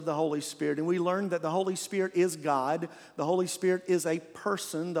the Holy Spirit, and we learned that the Holy Spirit is God. The Holy Spirit is a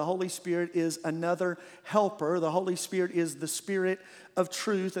person. The Holy Spirit is another helper. The Holy Spirit is the Spirit of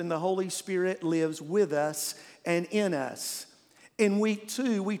truth, and the Holy Spirit lives with us and in us. In week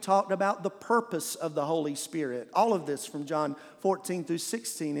 2, we talked about the purpose of the Holy Spirit. All of this from John 14 through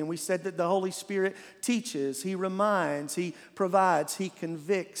 16. And we said that the Holy Spirit teaches, He reminds, He provides, He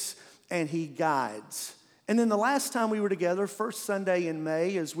convicts, and He guides. And then the last time we were together, first Sunday in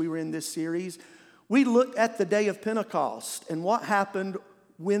May, as we were in this series, we looked at the day of Pentecost and what happened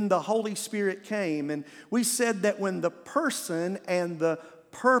when the Holy Spirit came. And we said that when the person and the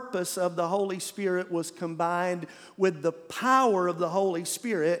purpose of the Holy Spirit was combined with the power of the Holy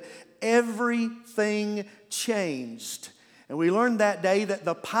Spirit, everything changed. And we learned that day that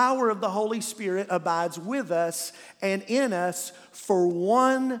the power of the Holy Spirit abides with us and in us for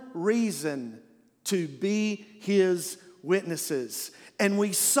one reason: to be His witnesses. And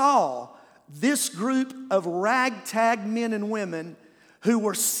we saw this group of ragtag men and women who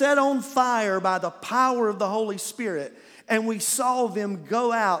were set on fire by the power of the Holy Spirit. And we saw them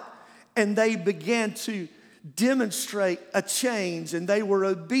go out and they began to demonstrate a change, and they were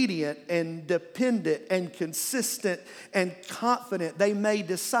obedient and dependent and consistent and confident. They made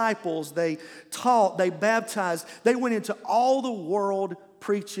disciples, they taught, they baptized, they went into all the world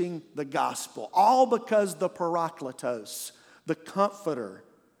preaching the gospel, all because the Parakletos, the comforter,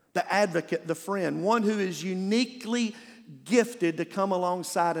 the advocate, the friend, one who is uniquely gifted to come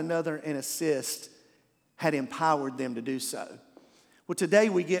alongside another and assist, had empowered them to do so. Well, today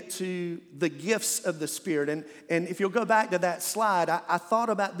we get to the gifts of the Spirit. And if you'll go back to that slide, I thought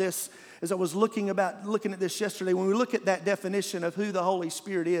about this as I was looking at this yesterday. When we look at that definition of who the Holy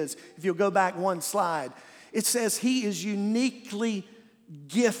Spirit is, if you'll go back one slide, it says He is uniquely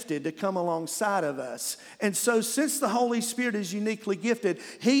gifted to come alongside of us. And so since the Holy Spirit is uniquely gifted,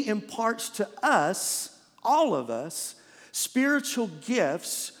 He imparts to us, all of us, spiritual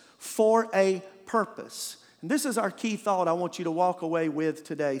gifts for a purpose. And this is our key thought I want you to walk away with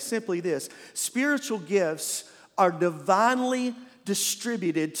today. Simply this: spiritual gifts are divinely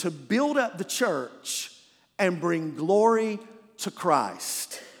distributed to build up the church and bring glory to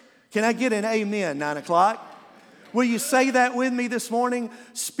Christ. Can I get an amen, 9 o'clock? Will you say that with me this morning?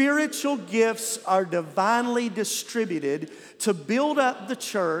 Spiritual gifts are divinely distributed to build up the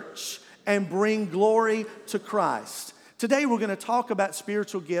church and bring glory to Christ. Today we're going to talk about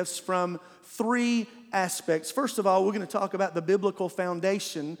spiritual gifts from 3 aspects. First of all, we're going to talk about the biblical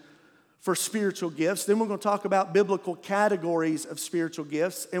foundation for spiritual gifts. Then we're going to talk about biblical categories of spiritual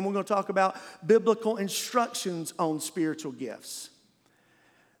gifts. And we're going to talk about biblical instructions on spiritual gifts.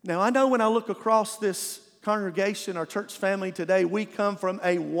 Now, I know when I look across this congregation, our church family today, we come from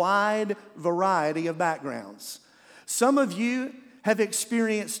a wide variety of backgrounds. Some of you have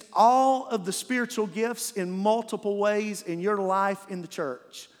experienced all of the spiritual gifts in multiple ways in your life in the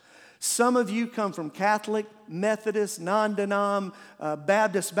church. Some of you come from Catholic, Methodist, non-denom,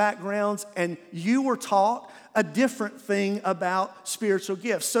 Baptist backgrounds, and you were taught a different thing about spiritual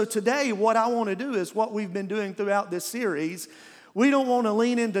gifts. So today, what I want to do is what we've been doing throughout this series. We don't want to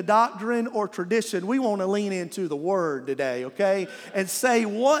lean into doctrine or tradition. We want to lean into the Word today, okay? And say,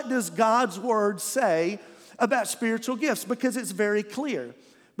 what does God's Word say about spiritual gifts? Because it's very clear.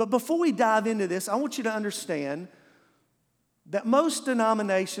 But before we dive into this, I want you to understand that most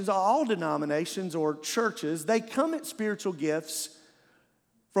denominations, all denominations or churches, they come at spiritual gifts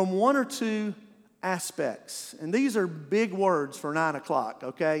from 1 or 2 aspects. And these are big words for 9 o'clock,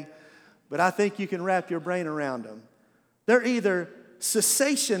 okay? But I think you can wrap your brain around them. They're either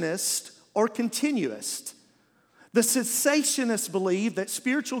cessationist or continuist. The cessationists believe that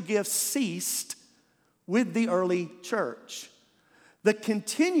spiritual gifts ceased with the early church. The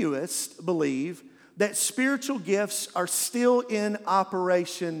continuists believe that spiritual gifts are still in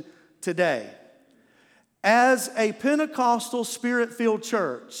operation today. As a Pentecostal Spirit-filled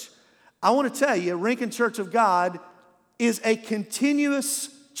church, I want to tell you, Lincoln Church of God is a continuous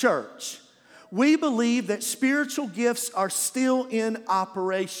church. We believe that spiritual gifts are still in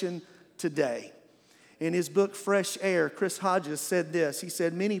operation today. In his book, Fresh Air, Chris Hodges said this. He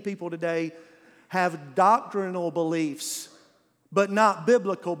said, many people today have doctrinal beliefs, but not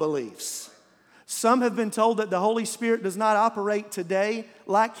biblical beliefs. Some have been told that the Holy Spirit does not operate today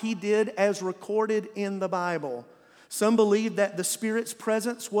like He did as recorded in the Bible. Some believe that the Spirit's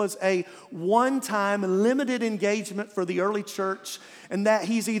presence was a one-time limited engagement for the early church and that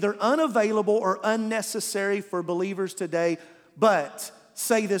He's either unavailable or unnecessary for believers today. But,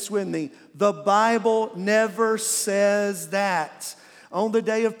 say this with me, the Bible never says that. On the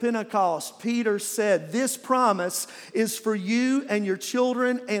day of Pentecost, Peter said, this promise is for you and your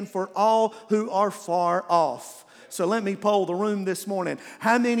children and for all who are far off. So let me poll the room this morning.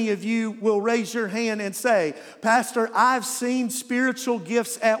 How many of you will raise your hand and say, Pastor, I've seen spiritual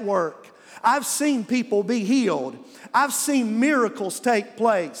gifts at work. I've seen people be healed. I've seen miracles take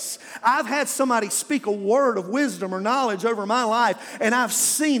place. I've had somebody speak a word of wisdom or knowledge over my life, and I've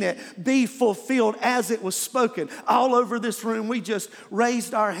seen it be fulfilled as it was spoken. All over this room, we just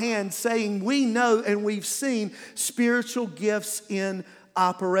raised our hands saying we know and we've seen spiritual gifts in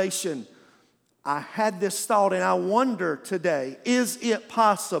operation. I had this thought, and I wonder today, is it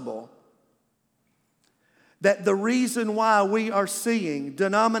possible that the reason why we are seeing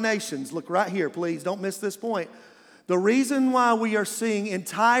denominations, look right here, please, don't miss this point. The reason why we are seeing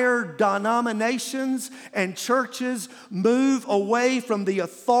entire denominations and churches move away from the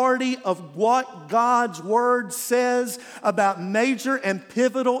authority of what God's Word says about major and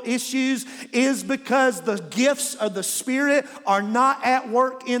pivotal issues is because the gifts of the Spirit are not at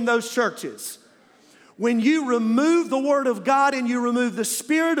work in those churches. When you remove the Word of God and you remove the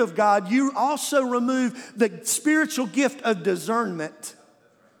Spirit of God, you also remove the spiritual gift of discernment,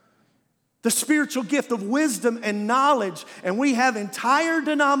 the spiritual gift of wisdom and knowledge. And we have entire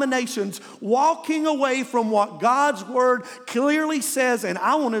denominations walking away from what God's Word clearly says. And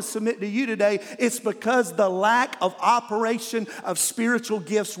I want to submit to you today, it's because the lack of operation of spiritual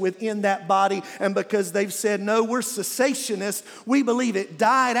gifts within that body, and because they've said, no, we're cessationists. We believe it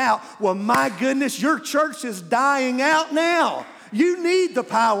died out. Well, my goodness, your church is dying out now. You need the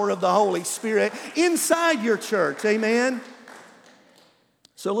power of the Holy Spirit inside your church. Amen.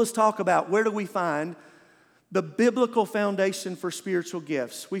 So let's talk about, where do we find the biblical foundation for spiritual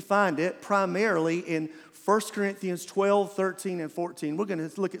gifts? We find it primarily in 1 Corinthians 12, 13, and 14. We're going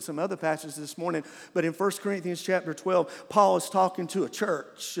to look at some other passages this morning, but in 1 Corinthians chapter 12, Paul is talking to a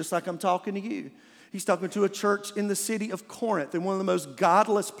church, just like I'm talking to you. He's talking to a church in the city of Corinth, in one of the most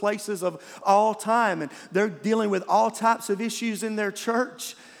godless places of all time. And they're dealing with all types of issues in their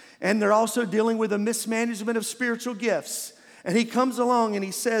church, and they're also dealing with a mismanagement of spiritual gifts. And he comes along and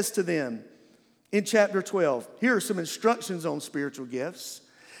he says to them in chapter 12, here are some instructions on spiritual gifts.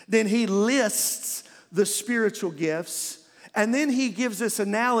 Then he lists the spiritual gifts, and then he gives this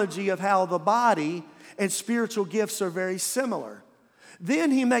analogy of how the body and spiritual gifts are very similar. Then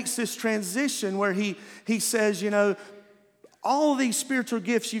he makes this transition where he says, you know, all these spiritual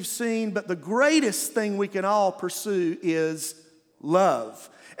gifts you've seen, but the greatest thing we can all pursue is love.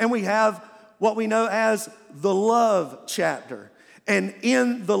 And we have what we know as the love chapter. And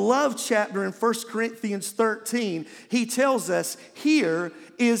in the love chapter in 1 Corinthians 13, he tells us here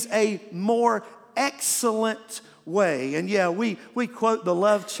is a more excellent way. And yeah, we quote the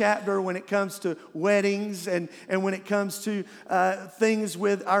love chapter when it comes to weddings and when it comes to things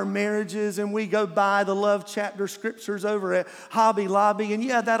with our marriages, and we go by the love chapter scriptures over at Hobby Lobby, and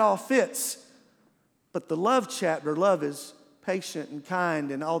yeah, that all fits. But the love chapter, love is patient and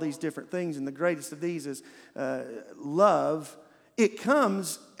kind and all these different things, and the greatest of these is love. It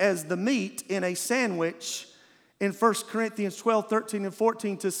comes as the meat in a sandwich in 1 Corinthians 12, 13, and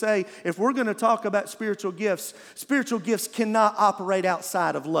 14 to say, if we're going to talk about spiritual gifts cannot operate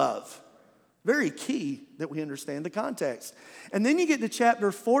outside of love. Very key that we understand the context. And then you get to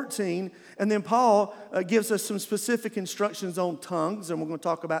chapter 14, and then Paul gives us some specific instructions on tongues, and we're going to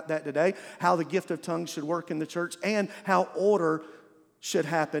talk about that today, how the gift of tongues should work in the church and how order should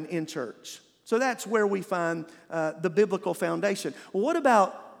happen in church. So that's where we find the biblical foundation. Well, what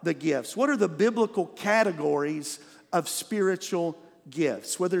about the gifts? What are the biblical categories of spiritual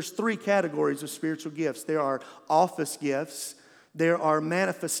gifts? Well, there's three categories of spiritual gifts. There are office gifts, there are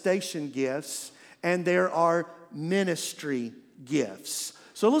manifestation gifts, and there are ministry gifts.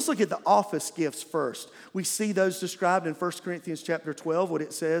 So let's look at the office gifts first. We see those described in 1 Corinthians chapter 12, what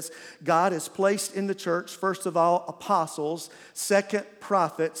it says. God has placed in the church, first of all, apostles, second,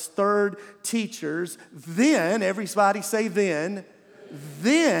 prophets, third, teachers, then, everybody say then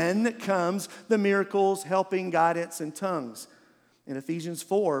comes the miracles, helping, guidance, and tongues. In Ephesians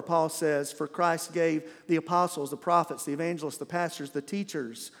 4, Paul says, for Christ gave the apostles, the prophets, the evangelists, the pastors, the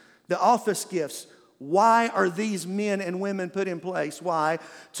teachers, the office gifts. Why are these men and women put in place? Why?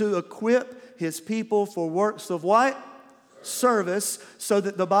 To equip his people for works of what? Service, so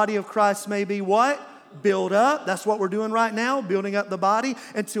that the body of Christ may be what? Build up. That's what we're doing right now, building up the body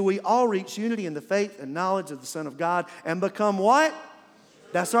until we all reach unity in the faith and knowledge of the Son of God and become what?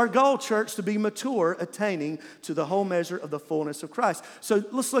 That's our goal, church, to be mature, attaining to the whole measure of the fullness of Christ. So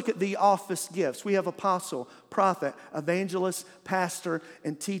let's look at the office gifts. We have apostle, prophet, evangelist, pastor,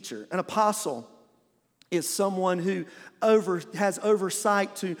 and teacher. An apostle is someone who has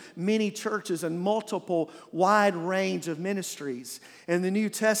oversight to many churches and multiple wide range of ministries. In the New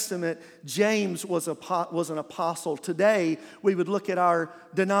Testament, James was an apostle. Today, we would look at our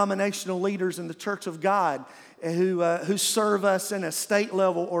denominational leaders in the Church of God who serve us in a state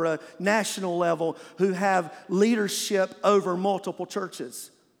level or a national level, who have leadership over multiple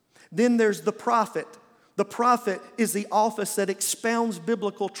churches. Then there's the prophet. The prophet is the office that expounds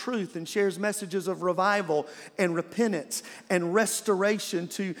biblical truth and shares messages of revival and repentance and restoration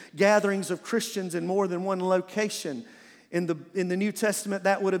to gatherings of Christians in more than one location. In the New Testament,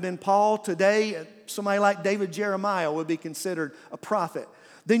 that would have been Paul. Today, somebody like David Jeremiah would be considered a prophet.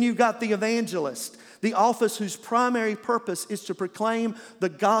 Then you've got the evangelist, the office whose primary purpose is to proclaim the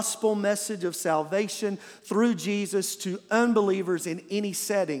gospel message of salvation through Jesus to unbelievers in any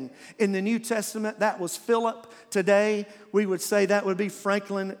setting. In the New Testament, that was Philip. Today, we would say that would be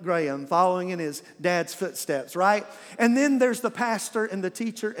Franklin Graham, following in his dad's footsteps, right? And then there's the pastor and the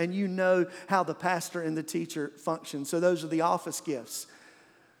teacher, and you know how the pastor and the teacher function. So those are the office gifts.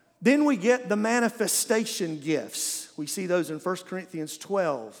 Then we get the manifestation gifts. We see those in 1 Corinthians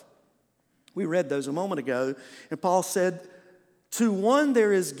 12. We read those a moment ago. And Paul said, to one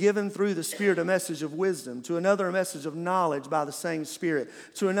there is given through the Spirit a message of wisdom, to another a message of knowledge by the same Spirit,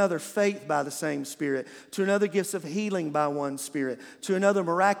 to another faith by the same Spirit, to another gifts of healing by one Spirit, to another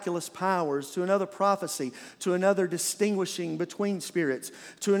miraculous powers, to another prophecy, to another distinguishing between spirits,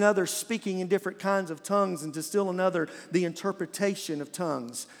 to another speaking in different kinds of tongues, and to still another the interpretation of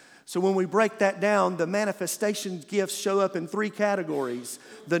tongues. So when we break that down, the manifestation gifts show up in three categories.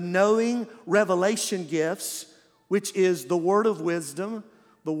 The knowing revelation gifts, which is the word of wisdom,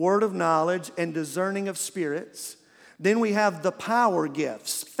 the word of knowledge, and discerning of spirits. Then we have the power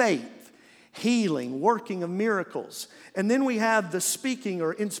gifts, faith, healing, working of miracles. And then we have the speaking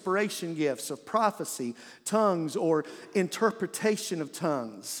or inspiration gifts of prophecy, tongues, or interpretation of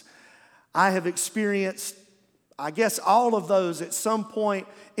tongues. I have experienced, I guess, all of those at some point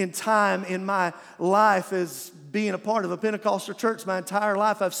in time in my life as being a part of a Pentecostal church my entire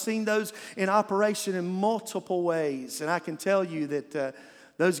life. I've seen those in operation in multiple ways. And I can tell you that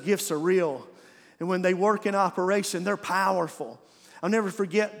those gifts are real. And when they work in operation, they're powerful. I'll never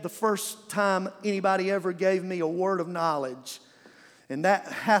forget the first time anybody ever gave me a word of knowledge. And that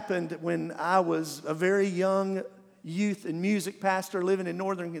happened when I was a very young youth and music pastor living in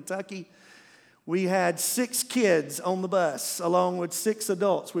northern Kentucky. We had 6 kids on the bus, along with 6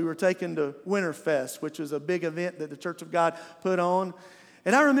 adults. We were taken to Winterfest, which was a big event that the Church of God put on.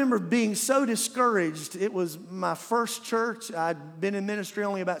 And I remember being so discouraged. It was my first church. I'd been in ministry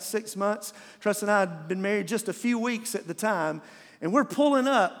only about 6 months. Trust and I had been married just a few weeks at the time. And we're pulling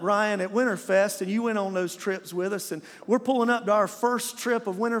up, Ryan, at Winterfest, and you went on those trips with us. And we're pulling up to our first trip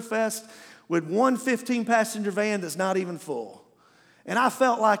of Winterfest with one 15-passenger van that's not even full. And I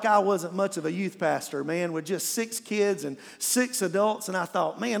felt like I wasn't much of a youth pastor, man, with just 6 kids and 6 adults. And I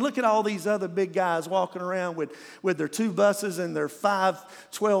thought, man, look at all these other big guys walking around with their 2 buses and their 5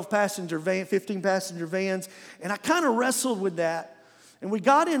 12-passenger van, 15-passenger vans. And I kind of wrestled with that. And we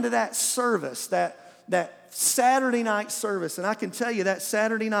got into that service, that Saturday night service. And I can tell you that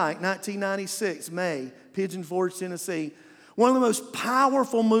Saturday night, 1996, May, Pigeon Forge, Tennessee, one of the most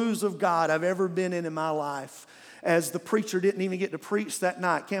powerful moves of God I've ever been in my life. As the preacher didn't even get to preach that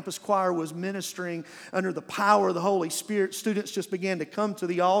night. Campus choir was ministering under the power of the Holy Spirit. Students just began to come to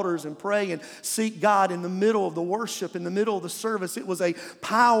the altars and pray and seek God in the middle of the worship, in the middle of the service. It was a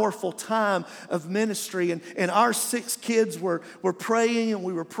powerful time of ministry. And our 6 kids were praying, and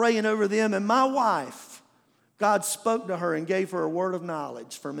we were praying over them. And my wife, God spoke to her and gave her a word of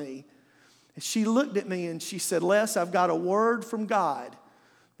knowledge for me. And she looked at me and she said, Les, I've got a word from God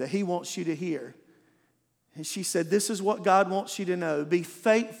that He wants you to hear. And she said, this is what God wants you to know. Be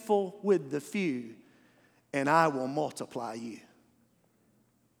faithful with the few, and I will multiply you.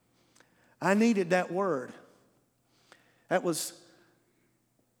 I needed that word. That was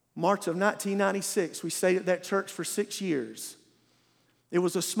March of 1996. We stayed at that church for 6 years. It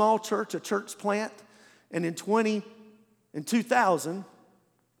was a small church, a church plant. And in 2000,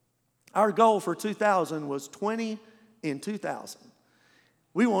 our goal for 2000 was 20 in 2000.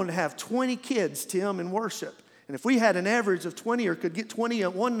 We wanted to have 20 kids, Tim, in worship. And if we had an average of 20 or could get 20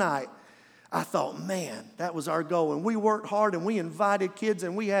 at one night, I thought, man, that was our goal. And we worked hard and we invited kids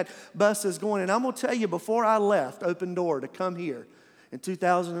and we had buses going. And I'm going to tell you, before I left Open Door to come here in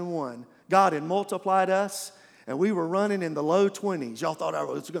 2001, God had multiplied us and we were running in the low 20s. Y'all thought I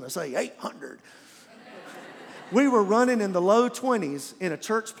was going to say 800. We were running in the low 20s in a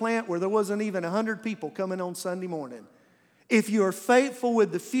church plant where there wasn't even 100 people coming on Sunday morning. If you are faithful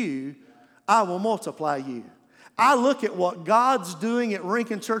with the few, I will multiply you. I look at what God's doing at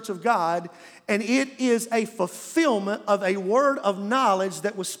Rankin Church of God, and it is a fulfillment of a word of knowledge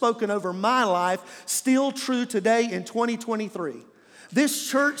that was spoken over my life, still true today in 2023. This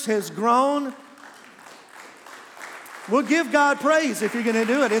church has grown. We'll give God praise if you're going to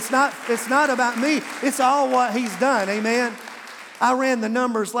do it. It's not about me. It's all what He's done. Amen. I ran the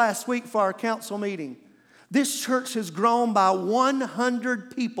numbers last week for our council meeting. This church has grown by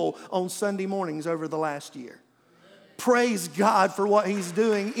 100 people on Sunday mornings over the last year. Praise God for what He's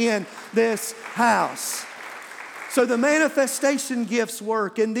doing in this house. So the manifestation gifts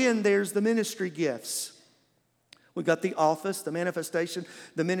work, and then there's the ministry gifts. We've got the office, the manifestation,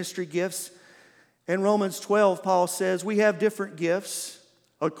 the ministry gifts. In Romans 12, Paul says, we have different gifts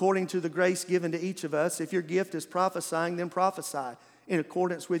according to the grace given to each of us. If your gift is prophesying, then prophesy in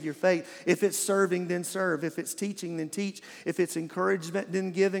accordance with your faith. If it's serving, then serve. If it's teaching, then teach. If it's encouragement,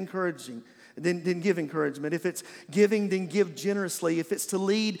 then give encouraging. Then give encouragement. If it's giving, then give generously. If it's to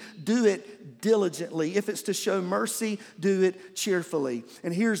lead, do it diligently. If it's to show mercy, do it cheerfully.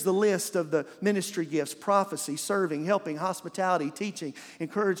 And here's the list of the ministry gifts: prophecy, serving, helping, hospitality, teaching,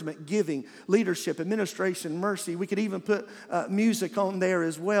 encouragement, giving, leadership, administration, mercy. We could even put music on there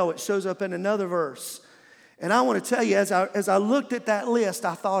as well. It shows up in another verse. And I want to tell you, as I looked at that list,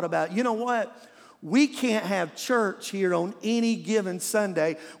 I thought about, you know what? We can't have church here on any given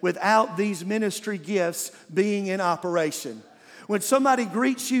Sunday without these ministry gifts being in operation. When somebody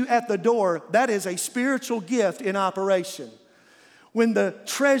greets you at the door, that is a spiritual gift in operation. When the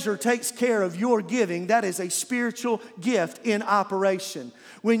treasurer takes care of your giving, that is a spiritual gift in operation.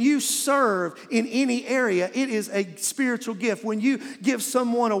 When you serve in any area, it is a spiritual gift. When you give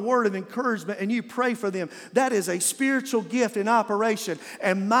someone a word of encouragement and you pray for them, that is a spiritual gift in operation.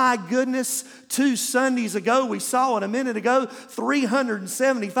 And my goodness, 2 Sundays ago, we saw it a minute ago,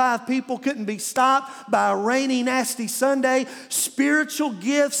 375 people couldn't be stopped by a rainy, nasty Sunday. Spiritual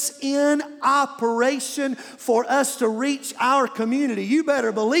gifts in operation for us to reach our community. You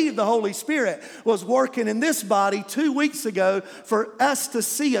better believe the Holy Spirit was working in this body 2 weeks ago for us to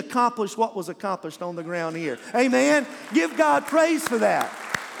see accomplish what was accomplished on the ground here. Amen. Give God praise for that.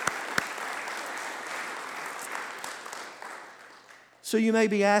 So you may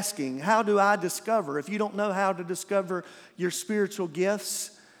be asking, how do I discover? If you don't know how to discover your spiritual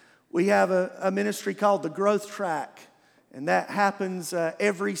gifts, we have a ministry called the Growth Track, and that happens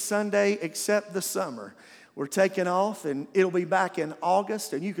every Sunday except the summer. We're taking off, and it'll be back in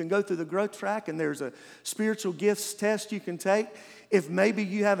August, and you can go through the Growth Track, and there's a spiritual gifts test you can take. If maybe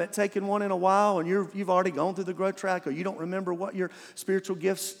you haven't taken one in a while and you've already gone through the Growth Track, or you don't remember what your spiritual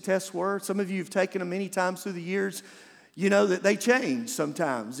gifts tests were, some of you have taken them many times through the years. You know that they change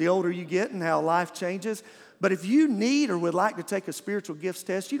sometimes, the older you get and how life changes. But if you need or would like to take a spiritual gifts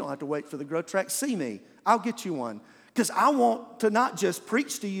test, you don't have to wait for the Growth Track. See me. I'll get you one. Because I want to not just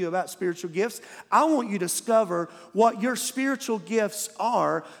preach to you about spiritual gifts. I want you to discover what your spiritual gifts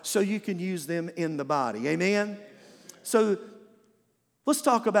are so you can use them in the body. Amen? So let's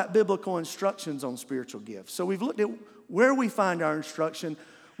talk about biblical instructions on spiritual gifts. So we've looked at where we find our instruction,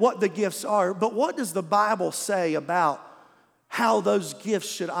 what the gifts are, but what does the Bible say about how those gifts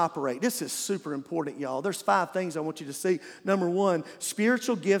should operate? This is super important, y'all. There's 5 things I want you to see. Number 1,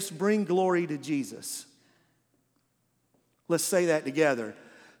 spiritual gifts bring glory to Jesus. Let's say that together.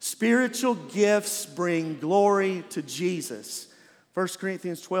 Spiritual gifts bring glory to Jesus. 1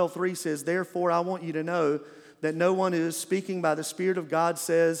 Corinthians 12:3 says, therefore I want you to know that no one who is speaking by the Spirit of God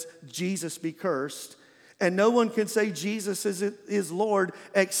says, Jesus be cursed. And no one can say Jesus is Lord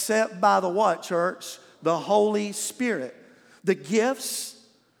except by the what, church? The Holy Spirit. The gifts,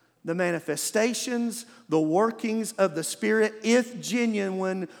 the manifestations, the workings of the Spirit, if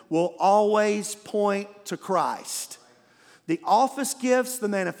genuine, will always point to Christ. The office gifts, the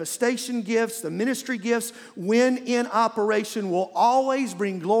manifestation gifts, the ministry gifts, when in operation, will always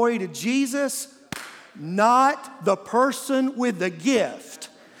bring glory to Jesus, not the person with the gift.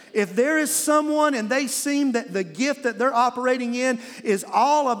 If there is someone and they seem that the gift that they're operating in is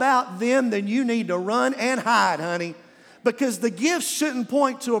all about them, then you need to run and hide, honey. Because the gifts shouldn't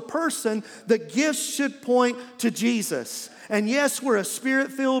point to a person, the gifts should point to Jesus. And yes, we're a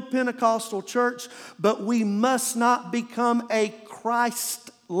Spirit-filled Pentecostal church, but we must not become a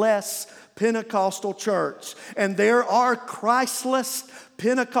Christless Pentecostal church. And there are Christless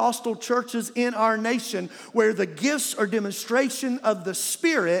Pentecostal churches in our nation where the gifts or demonstration of the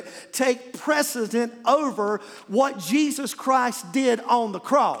Spirit take precedent over what Jesus Christ did on the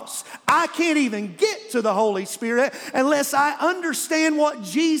cross. I can't even get to the Holy Spirit unless I understand what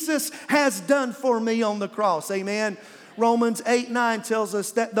Jesus has done for me on the cross. Amen. Romans 8:9 tells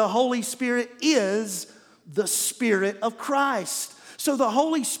us that the Holy Spirit is the Spirit of Christ. So the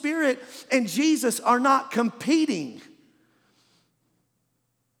Holy Spirit and Jesus are not competing.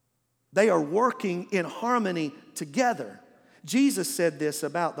 They are working in harmony together. Jesus said this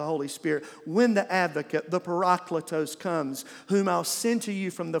about the Holy Spirit. When the advocate, the Parakletos, comes, whom I'll send to you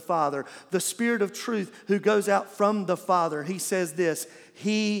from the Father, the Spirit of truth who goes out from the Father, he says this,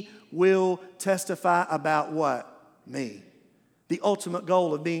 he will testify about what? Me. The ultimate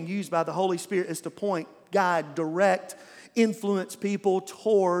goal of being used by the Holy Spirit is to point, guide, direct, influence people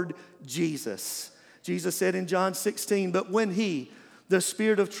toward Jesus. Jesus said in John 16, but when he, the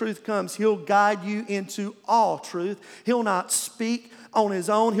Spirit of truth, comes, he'll guide you into all truth. He'll not speak on his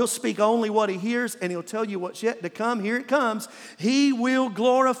own. He'll speak only what he hears, and he'll tell you what's yet to come. Here it comes. He will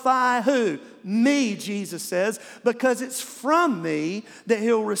glorify who? Me, Jesus says, because it's from me that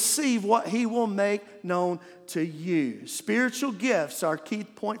he'll receive what he will make known to you. Spiritual gifts, our key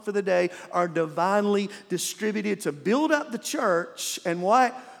point for the day, are divinely distributed to build up the church and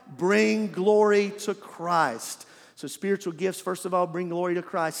what? Bring glory to Christ. So spiritual gifts, first of all, bring glory to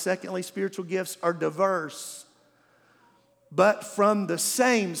Christ. Secondly, spiritual gifts are diverse, but from the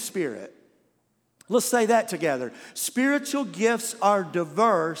same Spirit. Let's say that together. Spiritual gifts are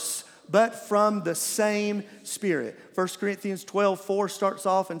diverse, but from the same Spirit. 1 Corinthians 12:4 starts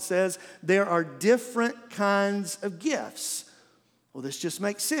off and says, there are different kinds of gifts. Well, this just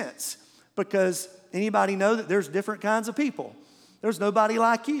makes sense because anybody know that there's different kinds of people? There's nobody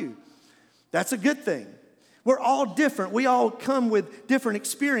like you. That's a good thing. We're all different. We all come with different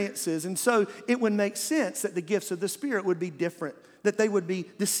experiences. And so it would make sense that the gifts of the Spirit would be different, that they would be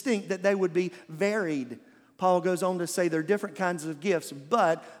distinct, that they would be varied. Paul goes on to say there are different kinds of gifts,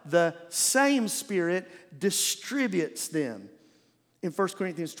 but the same Spirit distributes them. In 1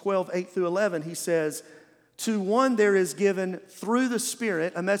 Corinthians 12:8-11, he says, to one there is given through the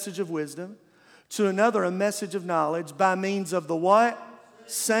Spirit a message of wisdom, to another a message of knowledge by means of the what?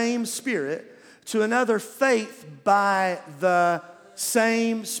 Same Spirit. To another, faith by the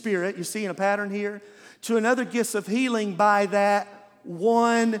same Spirit. You see in a pattern here? To another, gifts of healing by that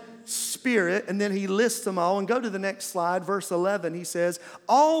one Spirit. And then he lists them all. And go to the next slide, verse 11. He says,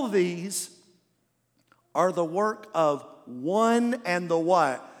 all these are the work of one and the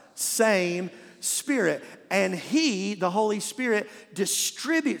what? Same Spirit. And he, the Holy Spirit,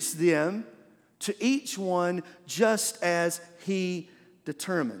 distributes them to each one just as he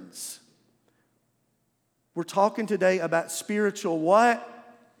determines. We're talking today about spiritual what?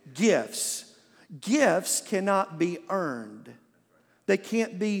 Gifts. Gifts cannot be earned. They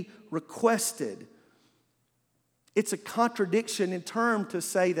can't be requested. It's a contradiction in term to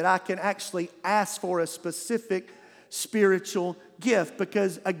say that I can actually ask for a specific spiritual gift,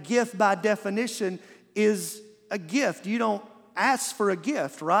 because a gift by definition is a gift. You don't ask for a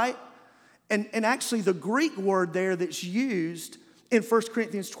gift, right? And actually the Greek word there that's used in 1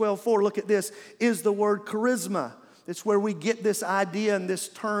 Corinthians 12:4, look at this, is the word charisma. It's where we get this idea and this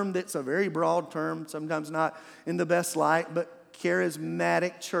term that's a very broad term, sometimes not in the best light, but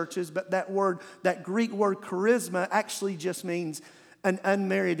charismatic churches. But that Greek word charisma actually just means an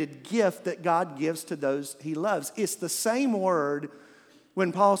unmerited gift that God gives to those he loves. It's the same word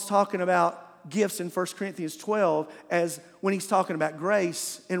when Paul's talking about gifts in 1 Corinthians 12 as when he's talking about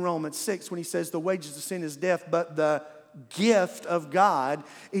grace in Romans 6, when he says the wages of sin is death, but the gift of God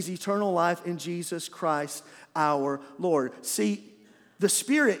is eternal life in Jesus Christ our Lord. See, the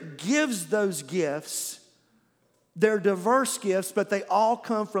Spirit gives those gifts. They're diverse gifts, but they all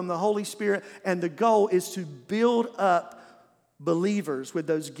come from the Holy Spirit, and the goal is to build up believers with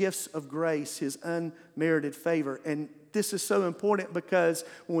those gifts of grace, His unmerited favor. And this is so important because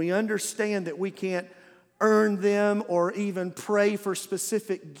when we understand that we can't earn them or even pray for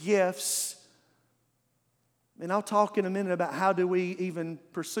specific gifts. And I'll talk in a minute about how do we even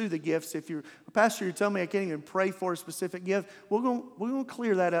pursue the gifts. If you're a pastor, you're telling me I can't even pray for a specific gift. We're going to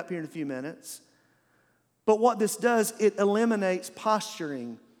clear that up here in a few minutes. But what this does, it eliminates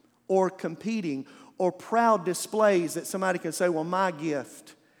posturing or competing or proud displays that somebody can say, well, my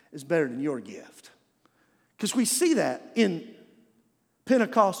gift is better than your gift. Because we see that in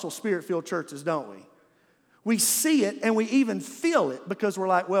Pentecostal Spirit-filled churches, don't we? We see it and we even feel it because we're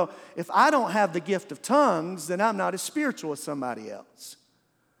like, well, if I don't have the gift of tongues, then I'm not as spiritual as somebody else.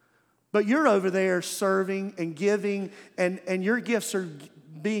 But you're over there serving and giving, and your gifts are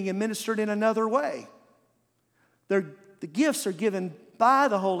being administered in another way. The gifts are given by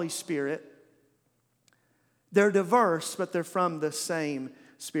the Holy Spirit. They're diverse, but they're from the same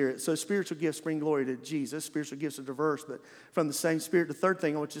Spirit. So spiritual gifts bring glory to Jesus. Spiritual gifts are diverse, but from the same Spirit. The third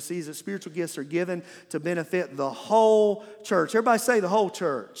thing I want you to see is that spiritual gifts are given to benefit the whole church. Everybody say the whole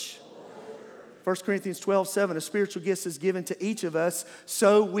church. 1 Corinthians 12:7, a spiritual gift is given to each of us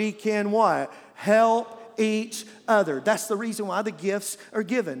so we can what? Help each other. That's the reason why the gifts are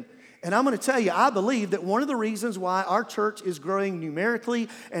given. And I'm going to tell you, I believe that one of the reasons why our church is growing numerically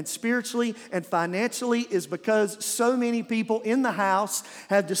and spiritually and financially is because so many people in the house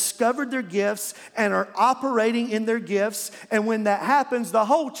have discovered their gifts and are operating in their gifts. And when that happens, the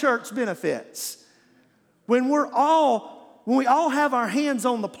whole church benefits. When we all have our hands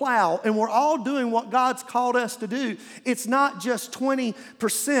on the plow and we're all doing what God's called us to do, it's not just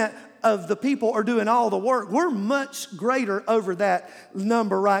 20% of the people are doing all the work. We're much greater over that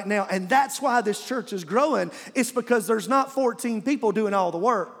number right now. And that's why this church is growing. It's because there's not 14 people doing all the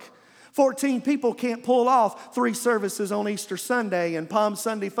work. 14 people can't pull off 3 services on Easter Sunday and Palm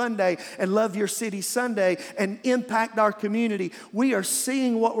Sunday Fun Day and Love Your City Sunday and impact our community. We are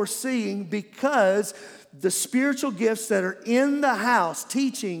seeing what we're seeing because the spiritual gifts that are in the house,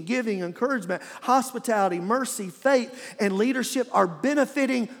 teaching, giving, encouragement, hospitality, mercy, faith, and leadership are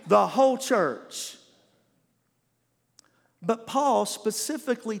benefiting the whole church. But Paul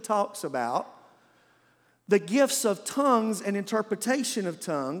specifically talks about the gifts of tongues and interpretation of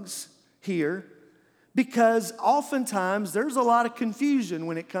tongues here because oftentimes there's a lot of confusion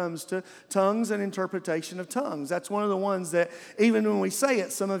when it comes to tongues and interpretation of tongues. That's one of the ones that even when we say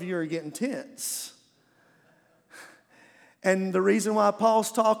it, some of you are getting tense. And the reason why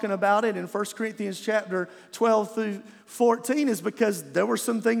Paul's talking about it in 1 Corinthians chapter 12 through 14 is because there were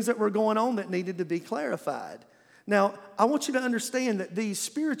some things that were going on that needed to be clarified. Now, I want you to understand that these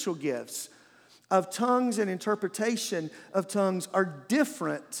spiritual gifts of tongues and interpretation of tongues are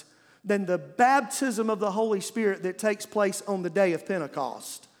different than the baptism of the Holy Spirit that takes place on the day of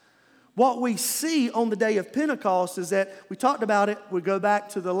Pentecost. What we see on the day of Pentecost is that, we talked about it, we go back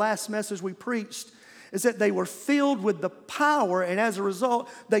to the last message we preached, is that they were filled with the power, and as a result,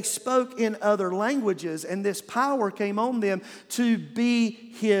 they spoke in other languages, and this power came on them to be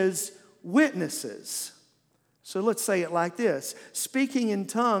His witnesses. So let's say it like this. Speaking in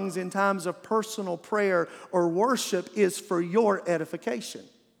tongues in times of personal prayer or worship is for your edification.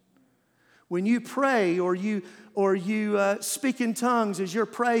 When you pray or you speak in tongues as you're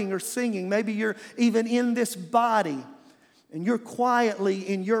praying or singing, maybe you're even in this body, and you're quietly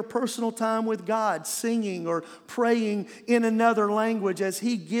in your personal time with God singing or praying in another language as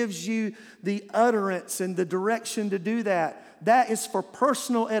He gives you the utterance and the direction to do that. That is for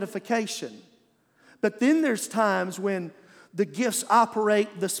personal edification. But then there's times when the gifts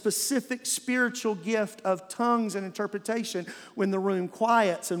operate, the specific spiritual gift of tongues and interpretation, when the room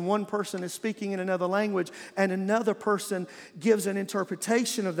quiets and one person is speaking in another language and another person gives an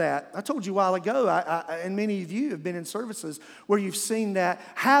interpretation of that. I told you a while ago, and many of you have been in services where you've seen that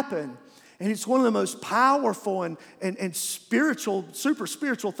happen. And it's one of the most powerful and spiritual, super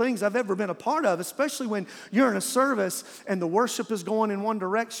spiritual things I've ever been a part of, especially when you're in a service and the worship is going in one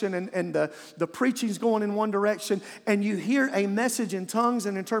direction and the preaching's going in one direction, and you hear a message in tongues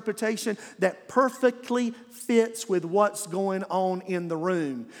and interpretation that perfectly fits with what's going on in the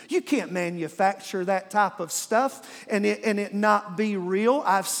room. You can't manufacture that type of stuff and it not be real.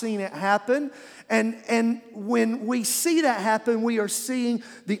 I've seen it happen. And when we see that happen, we are seeing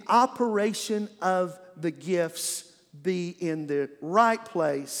the operation of the gifts be in the right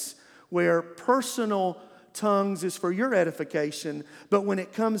place, where personal tongues is for your edification, but when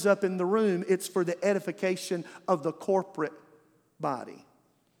it comes up in the room, it's for the edification of the corporate body.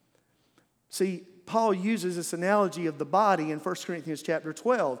 See, Paul uses this analogy of the body in 1 Corinthians chapter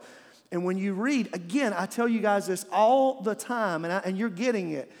 12. And when you read, again, I tell you guys this all the time, and you're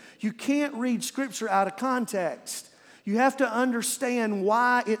getting it. You can't read Scripture out of context. You have to understand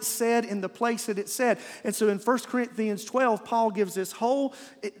why it's said in the place that it's said. And so in 1 Corinthians 12, Paul gives this whole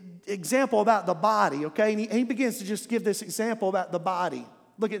example about the body, okay? And he begins to just give this example about the body.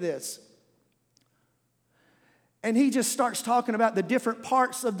 Look at this. And he just starts talking about the different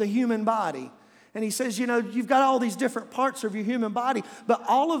parts of the human body. And he says, you know, you've got all these different parts of your human body, but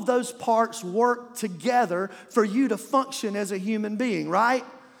all of those parts work together for you to function as a human being, right?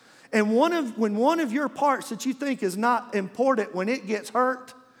 And when one of your parts that you think is not important, when it gets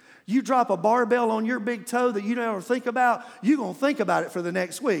hurt, you drop a barbell on your big toe that you don't ever think about, you're going to think about it for the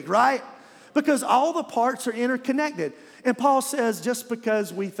next week, right? Because all the parts are interconnected. And Paul says just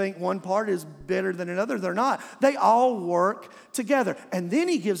because we think one part is better than another, they're not. They all work together. And then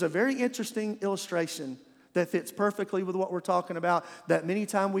he gives a very interesting illustration that fits perfectly with what we're talking about that many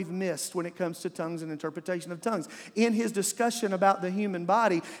times we've missed when it comes to tongues and interpretation of tongues. In his discussion about the human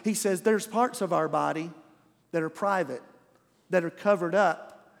body, he says there's parts of our body that are private, that are covered up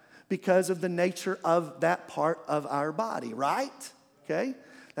because of the nature of that part of our body, right? Okay?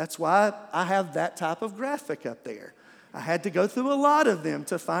 That's why I have that type of graphic up there. I had to go through a lot of them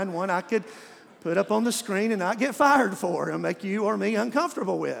to find one I could put up on the screen and not get fired for and make you or me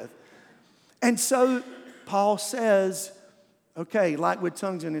uncomfortable with. And so Paul says, okay, like with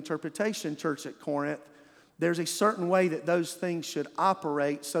tongues and interpretation, church at Corinth, there's a certain way that those things should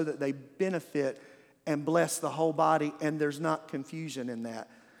operate so that they benefit and bless the whole body, and there's not confusion in that.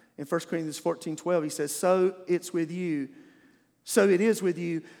 In 1 Corinthians 14:12, he says, so it is with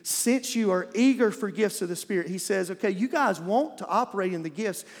you, since you are eager for gifts of the Spirit. He says, okay, you guys want to operate in the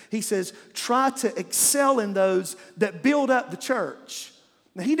gifts. He says, try to excel in those that build up the church.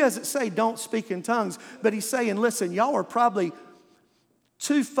 Now, he doesn't say don't speak in tongues, but he's saying, listen, y'all are probably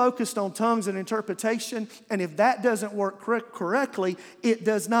too focused on tongues and interpretation, and if that doesn't work correctly, it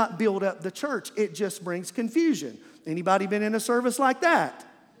does not build up the church. It just brings confusion. Anybody been in a service like that?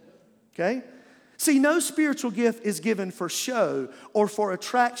 Okay? See, no spiritual gift is given for show or for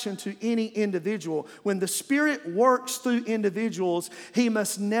attraction to any individual. When the Spirit works through individuals,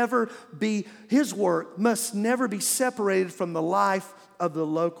 his work must never be separated from the life of the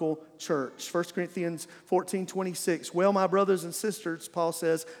local church. 1 Corinthians 14:26. Well, my brothers and sisters, Paul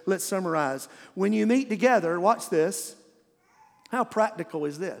says, let's summarize. When you meet together, watch this. How practical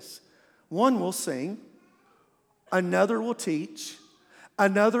is this? One will sing, another will teach,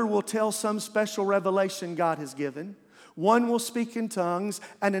 another will tell some special revelation God has given, one will speak in tongues,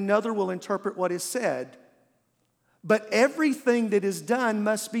 and another will interpret what is said. But everything that is done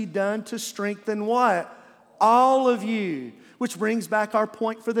must be done to strengthen what? All of you. Which brings back our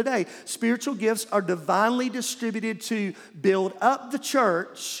point for the day. Spiritual gifts are divinely distributed to build up the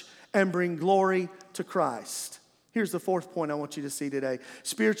church and bring glory to Christ. Here's the fourth point I want you to see today.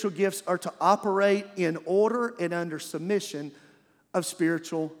 Spiritual gifts are to operate in order and under submission of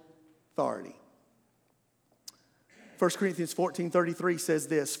spiritual authority. 1 Corinthians 14:33 says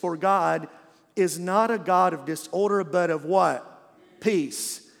this, for God is not a God of disorder, but of what?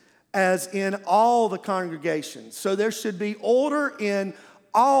 Peace. As in all the congregations. So there should be order in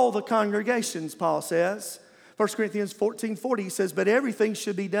all the congregations, Paul says. 1 Corinthians 14:40 says, but everything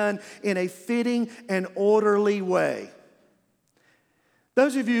should be done in a fitting and orderly way.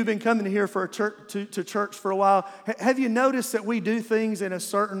 Those of you who've been coming here for to church for a while, have you noticed that we do things in a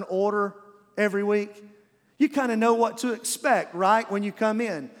certain order every week? You kind of know what to expect, right, when you come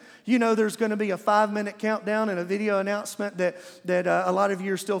in. You know there's going to be a 5-minute countdown and a video announcement that a lot of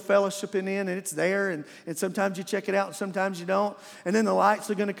you are still fellowshipping in, and it's there, and sometimes you check it out and sometimes you don't. And then the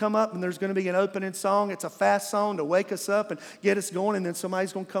lights are going to come up, and there's going to be an opening song. It's a fast song to wake us up and get us going, and then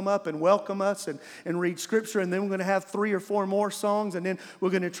somebody's going to come up and welcome us and read Scripture, and then we're going to have 3 or 4 more songs, and then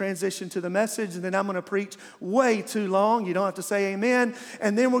we're going to transition to the message, and then I'm going to preach way too long. You don't have to say amen.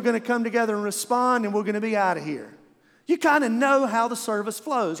 And then we're going to come together and respond, and we're going to be out of here. You kind of know how the service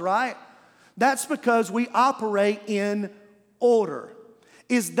flows, right? That's because we operate in order.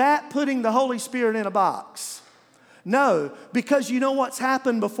 Is that putting the Holy Spirit in a box? No, because you know what's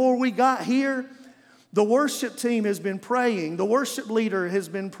happened before we got here? The worship team has been praying. The worship leader has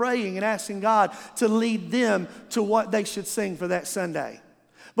been praying and asking God to lead them to what they should sing for that Sunday.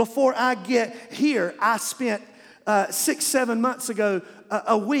 Before I get here, I spent 6-7 months ago,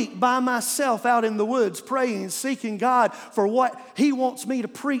 a week by myself out in the woods praying and seeking God for what He wants me to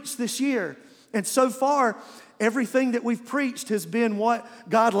preach this year. And so far, everything that we've preached has been what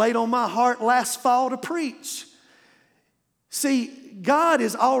God laid on my heart last fall to preach. See, God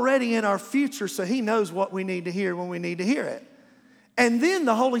is already in our future, so He knows what we need to hear when we need to hear it. And then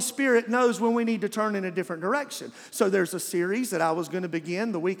the Holy Spirit knows when we need to turn in a different direction. So there's a series that I was going to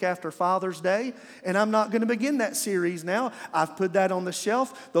begin the week after Father's Day, and I'm not going to begin that series now. I've put that on the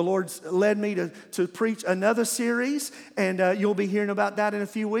shelf. The Lord's led me to preach another series, and you'll be hearing about that in a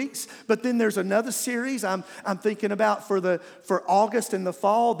few weeks. But then there's another series I'm thinking about for August and the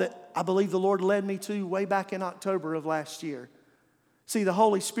fall that I believe the Lord led me to way back in October of last year. See, the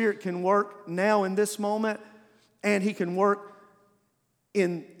Holy Spirit can work now in this moment, and He can work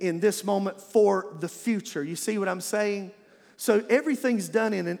in this moment for the future. You see what I'm saying? So everything's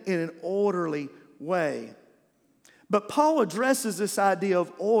done in an orderly way. But Paul addresses this idea of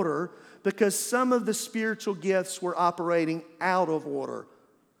order because some of the spiritual gifts were operating out of order.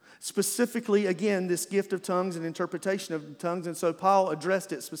 Specifically, again, this gift of tongues and interpretation of tongues. And so Paul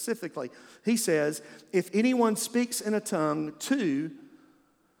addressed it specifically. He says, if anyone speaks in a tongue, 2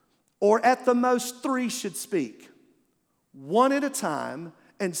 or at the most 3 should speak, one at a time,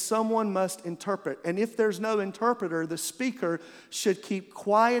 and someone must interpret. And if there's no interpreter, the speaker should keep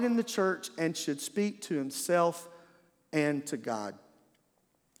quiet in the church and should speak to himself and to God.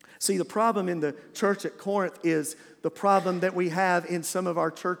 See, the problem in the church at Corinth is the problem that we have in some of our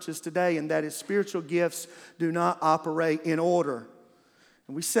churches today, and that is spiritual gifts do not operate in order.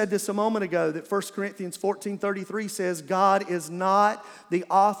 And we said this a moment ago, that 1 Corinthians 14:33 says, God is not the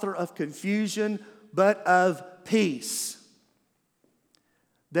author of confusion, but of peace.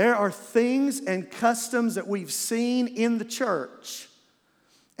 There are things and customs that we've seen in the church,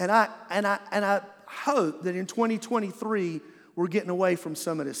 and I hope that in 2023 we're getting away from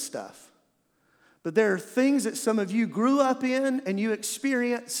some of this stuff. But there are things that some of you grew up in and you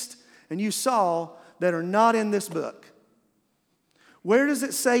experienced and you saw that are not in this book. Where does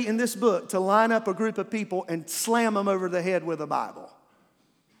it say in this book to line up a group of people and slam them over the head with a Bible?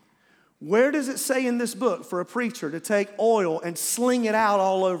 Where does it say in this book for a preacher to take oil and sling it out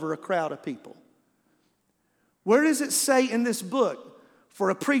all over a crowd of people? Where does it say in this book for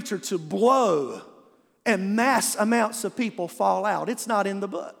a preacher to blow and mass amounts of people fall out? It's not in the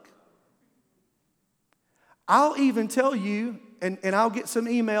book. I'll even tell you, and I'll get some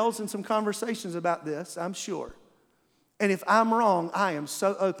emails and some conversations about this, I'm sure. And if I'm wrong, I am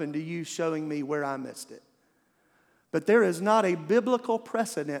so open to you showing me where I missed it. But there is not a biblical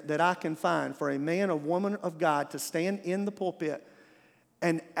precedent that I can find for a man or woman of God to stand in the pulpit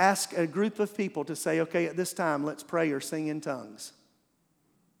and ask a group of people to say, okay, at this time, let's pray or sing in tongues.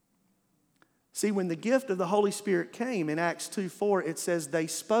 See, when the gift of the Holy Spirit came in Acts 2:4, it says they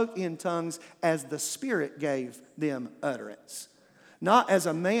spoke in tongues as the Spirit gave them utterance. Not as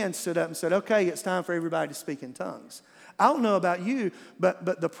a man stood up and said, okay, it's time for everybody to speak in tongues. I don't know about you,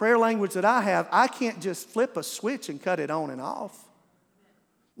 but the prayer language that I have, I can't just flip a switch and cut it on and off.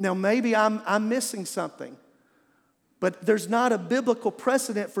 Now, maybe I'm missing something. But there's not a biblical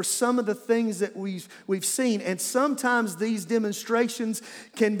precedent for some of the things that we've seen. And sometimes these demonstrations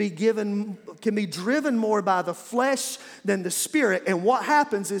can be driven more by the flesh than the spirit. And what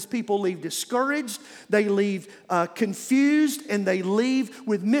happens is people leave discouraged, they leave confused, and they leave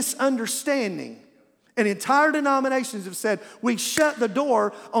with misunderstanding. And entire denominations have said, we shut the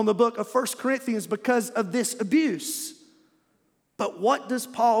door on the book of 1 Corinthians because of this abuse. But what does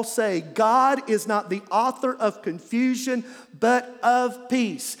Paul say? God is not the author of confusion, but of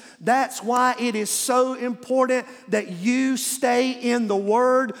peace. That's why it is so important that you stay in the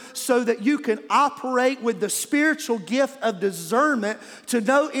Word so that you can operate with the spiritual gift of discernment to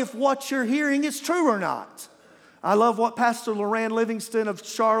know if what you're hearing is true or not. I love what Pastor Loran Livingston of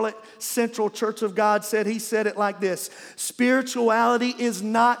Charlotte Central Church of God said. He said it like this: spirituality is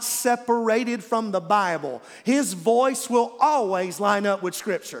not separated from the Bible. His voice will always line up with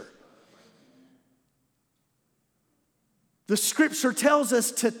Scripture. The Scripture tells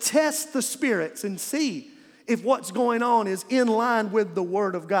us to test the spirits and see if what's going on is in line with the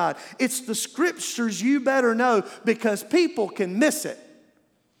Word of God. It's the Scriptures you better know, because people can miss it.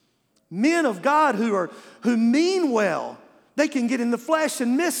 Men of God who mean well, they can get in the flesh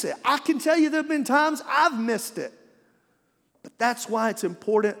and miss it. I can tell you there have been times I've missed it. But that's why it's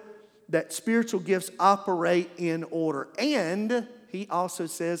important that spiritual gifts operate in order. And he also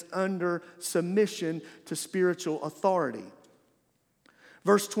says under submission to spiritual authority.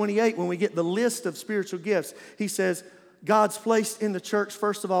 Verse 28, when we get the list of spiritual gifts, he says, God's placed in the church,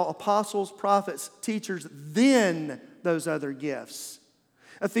 first of all, apostles, prophets, teachers, then those other gifts.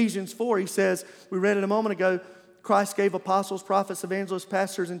 Ephesians 4, he says, we read it a moment ago, Christ gave apostles, prophets, evangelists,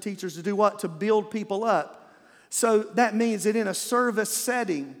 pastors, and teachers to do what? To build people up. So that means that in a service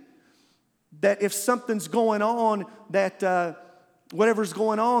setting, that if something's going on, that whatever's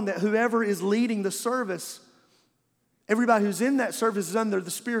going on, that whoever is leading the service, everybody who's in that service is under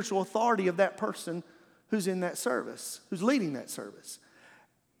the spiritual authority of that person who's in that service, who's leading that service.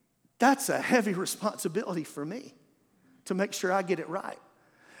 That's a heavy responsibility for me to make sure I get it right.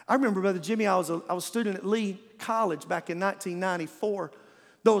 I remember, Brother Jimmy, I was a student at Lee College back in 1994.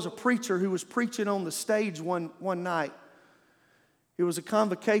 There was a preacher who was preaching on the stage one night. It was a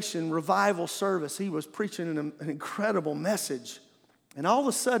convocation revival service. He was preaching an incredible message. And all of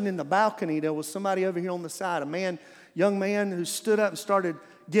a sudden in the balcony, there was somebody over here on the side, young man who stood up and started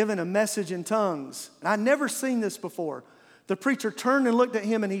giving a message in tongues. And I'd never seen this before. The preacher turned and looked at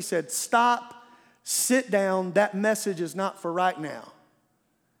him and he said, "Stop, sit down, that message is not for right now."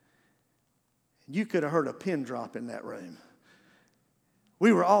 You could have heard a pin drop in that room.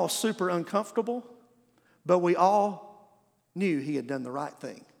 We were all super uncomfortable, but we all knew he had done the right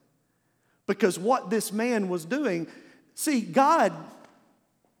thing. Because what this man was doing, see, God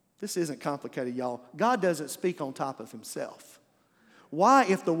This isn't complicated, y'all. God doesn't speak on top of himself. Why,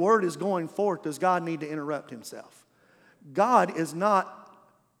 if the word is going forth, does God need to interrupt himself? God is not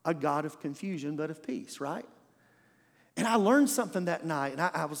a God of confusion, but of peace, right? And I learned something that night, and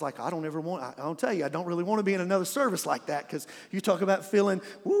I was like, I'll tell you, I don't really want to be in another service like that, because you talk about feeling,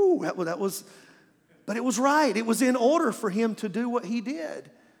 but it was right. It was in order for him to do what he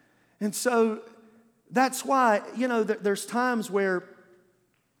did. And so that's why, there's times where,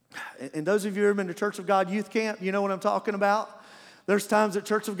 and those of you who have been to Church of God Youth Camp, you know what I'm talking about? There's times at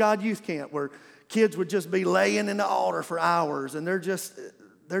Church of God Youth Camp where kids would just be laying in the altar for hours, and they're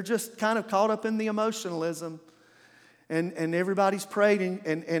just kind of caught up in the emotionalism. And everybody's prayed,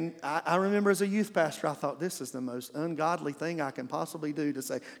 and I remember as a youth pastor, I thought, this is the most ungodly thing I can possibly do, to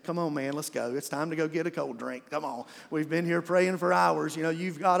say, come on, man, let's go. It's time to go get a cold drink. Come on. We've been here praying for hours.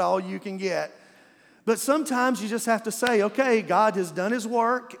 You've got all you can get. But sometimes you just have to say, okay, God has done his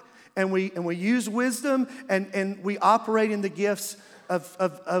work, and we use wisdom, and we operate in the gifts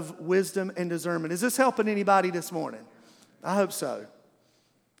of wisdom and discernment. Is this helping anybody this morning? I hope so.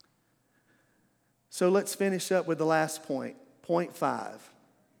 So let's finish up with the last point, point 5.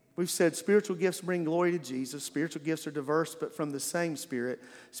 We've said spiritual gifts bring glory to Jesus. Spiritual gifts are diverse, but from the same Spirit.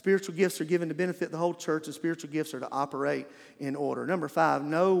 Spiritual gifts are given to benefit the whole church, and spiritual gifts are to operate in order. Number 5,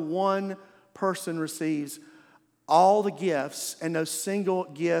 no one person receives all the gifts, and no single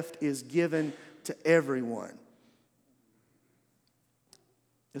gift is given to everyone.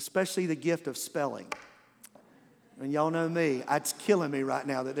 Especially the gift of spelling. And y'all know me, it's killing me right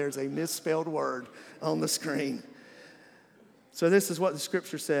now that there's a misspelled word on the screen. So this is what the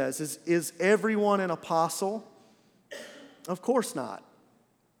scripture says. Is everyone an apostle? Of course not.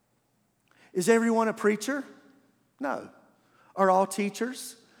 Is everyone a preacher? No. Are all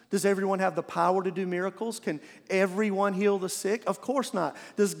teachers? Does everyone have the power to do miracles? Can everyone heal the sick? Of course not.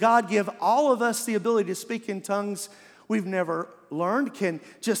 Does God give all of us the ability to speak in tongues we've never learned? Can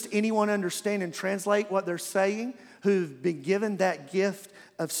just anyone understand and translate what they're saying who've been given that gift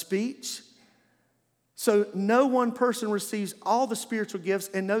of speech? So no one person receives all the spiritual gifts,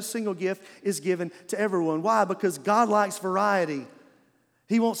 and no single gift is given to everyone. Why? Because God likes variety.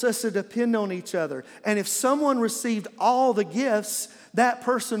 He wants us to depend on each other. And if someone received all the gifts, that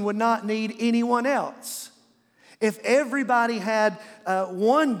person would not need anyone else. If everybody had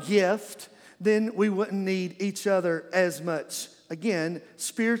one gift, then we wouldn't need each other as much. Again,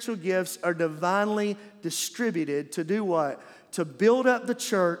 spiritual gifts are divinely distributed to do what? To build up the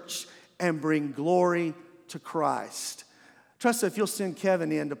church and bring glory to Christ. Trust that if you'll send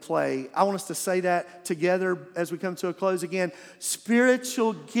Kevin in to play, I want us to say that together as we come to a close again.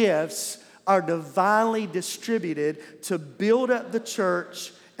 Spiritual gifts are divinely distributed to build up the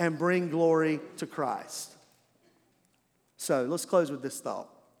church and bring glory to Christ. So let's close with this thought.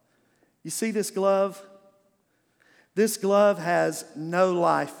 You see this glove? This glove has no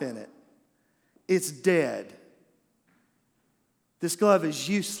life in it. It's dead. This glove is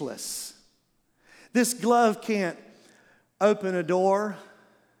useless. This glove can't open a door.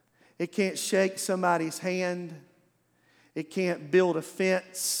 It can't shake somebody's hand. It can't build a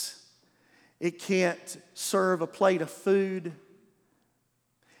fence. It can't serve a plate of food.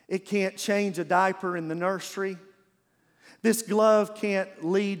 It can't change a diaper in the nursery. This glove can't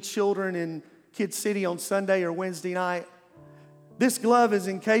lead children in Kid City on Sunday or Wednesday night. This glove is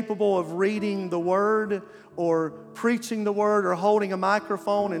incapable of reading the Word or preaching the Word or holding a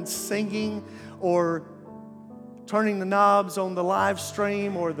microphone and singing or turning the knobs on the live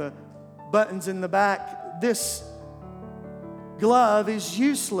stream or the buttons in the back. This glove is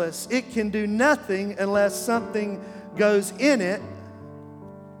useless. It can do nothing unless something goes in it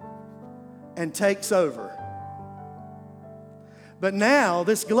and takes over. But now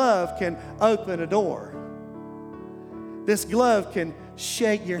this glove can open a door. This glove can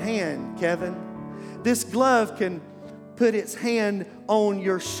shake your hand, Kevin. This glove can put its hand on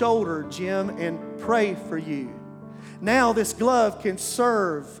your shoulder, Jim, and pray for you. Now this glove can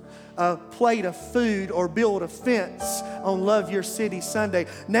serve a plate of food or build a fence on Love Your City Sunday.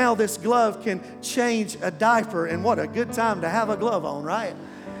 Now this glove can change a diaper, and what a good time to have a glove on, right?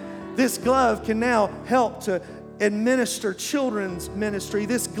 This glove can now help to administer children's ministry.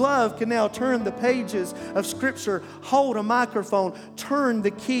 This glove can now turn the pages of Scripture, hold a microphone, turn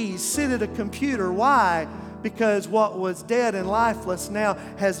the keys, sit at a computer. Why? Because what was dead and lifeless now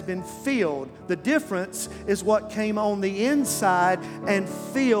has been filled. The difference is what came on the inside and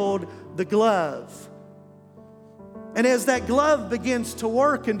filled the glove. And as that glove begins to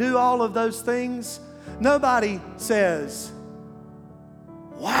work and do all of those things, nobody says,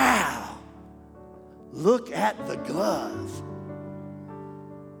 "Wow, look at the glove."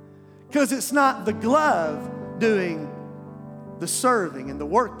 Because it's not the glove doing the serving and the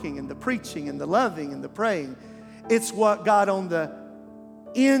working and the preaching and the loving and the praying. It's what got on the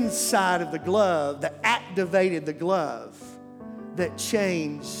inside of the glove that activated the glove that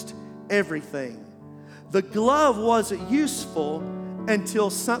changed everything. The glove wasn't useful until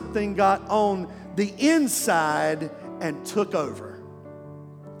something got on the inside and took over.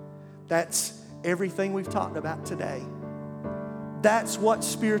 That's everything we've talked about today. That's what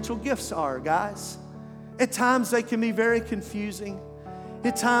spiritual gifts are, guys. At times they can be very confusing.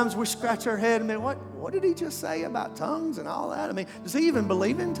 At times we scratch our head and say, what did he just say about tongues and all that? I mean, does he even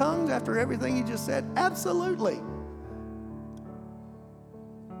believe in tongues after everything he just said? Absolutely.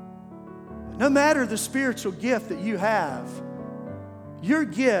 No matter the spiritual gift that you have, your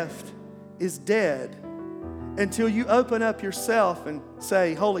gift is dead until you open up yourself and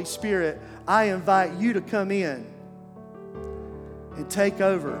say, Holy Spirit, I invite you to come in and take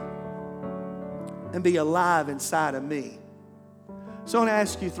over and be alive inside of me. So I want to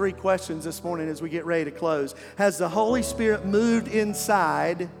ask you 3 questions this morning as we get ready to close. Has the Holy Spirit moved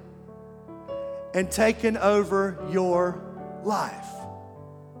inside and taken over your life?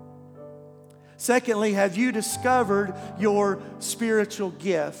 Secondly, have you discovered your spiritual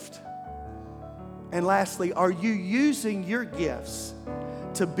gift? And lastly, are you using your gifts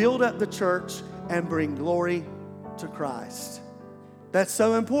to build up the church and bring glory to Christ? That's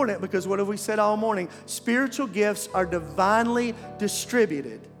so important because what have we said all morning? Spiritual gifts are divinely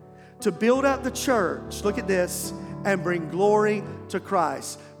distributed to build up the church, look at this, and bring glory to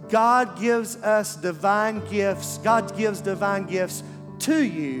Christ. God gives us divine gifts. God gives divine gifts to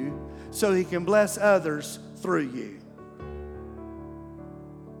you so He can bless others through you.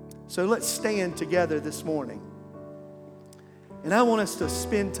 So let's stand together this morning. And I want us to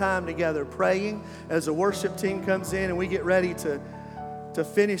spend time together praying as the worship team comes in and we get ready to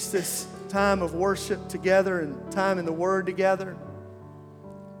finish this time of worship together and time in the Word together.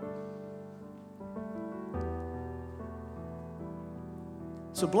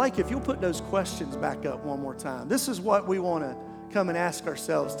 So Blake, if you'll put those questions back up one more time. This is what we want to come and ask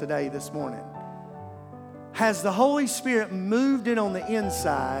ourselves today, this morning. Has the Holy Spirit moved in on the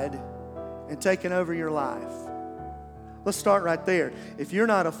inside and taken over your life? Let's start right there. If you're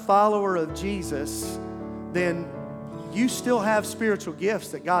not a follower of Jesus, then you still have spiritual gifts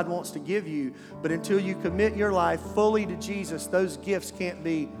that God wants to give you, but until you commit your life fully to Jesus, those gifts can't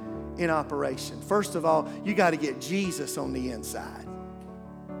be in operation. First of all, you got to get Jesus on the inside.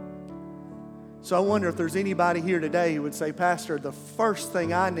 So I wonder if there's anybody here today who would say, Pastor, the first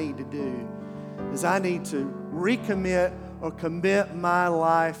thing I need to do is I need to recommit or commit my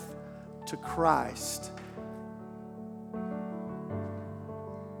life to Christ.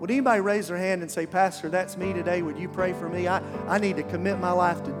 Would anybody raise their hand and say, Pastor, that's me today. Would you pray for me? I need to commit my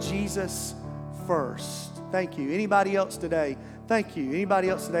life to Jesus first. Thank you. Anybody else today? Thank you. Anybody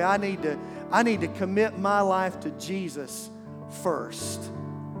else today? I need to commit my life to Jesus first.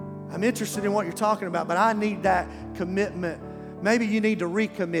 I'm interested in what you're talking about, but I need that commitment. Maybe you need to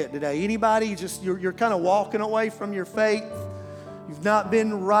recommit today. Anybody, you're kind of walking away from your faith. You've not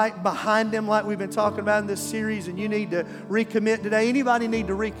been right behind Him like we've been talking about in this series, and you need to recommit today. Anybody need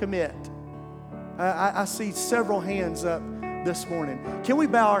to recommit? I see several hands up this morning. Can we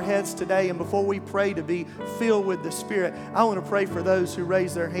bow our heads today, and before we pray to be filled with the Spirit, I want to pray for those who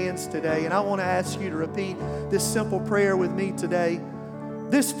raise their hands today, and I want to ask you to repeat this simple prayer with me today.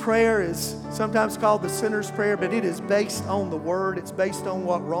 This prayer is sometimes called the sinner's prayer, but it is based on the Word. It's based on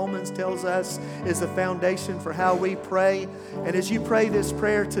what Romans tells us is the foundation for how we pray. And as you pray this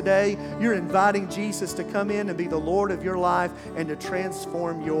prayer today, you're inviting Jesus to come in and be the Lord of your life and to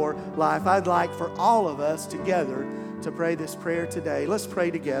transform your life. I'd like for all of us together to pray this prayer today. Let's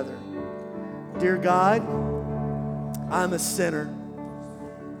pray together. Dear God, I'm a sinner.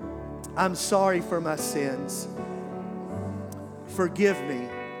 I'm sorry for my sins. Forgive me.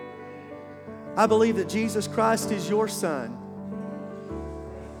 I believe that Jesus Christ is your Son.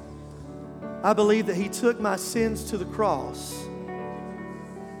 I believe that He took my sins to the cross.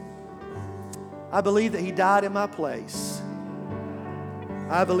 I believe that He died in my place.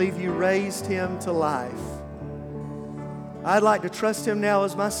 I believe you raised Him to life. I'd like to trust Him now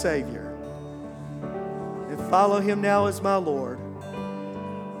as my Savior and follow Him now as my Lord.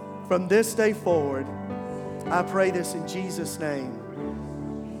 From this day forward, I pray this in Jesus' name.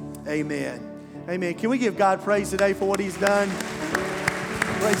 Amen. Amen. Can we give God praise today for what He's done?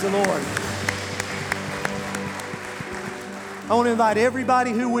 Praise the Lord. I want to invite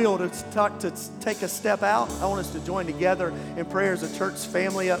everybody who will to take a step out. I want us to join together in prayer as a church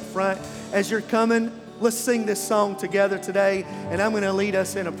family up front. As you're coming, Let's sing this song together today, and I'm going to lead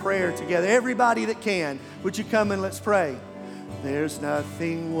us in a prayer together. Everybody that can, would you come and let's pray? There's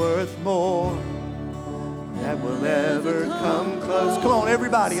nothing worth more that will ever come close. Come on,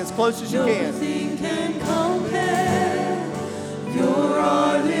 everybody, as close as you can. Nothing can compare. You're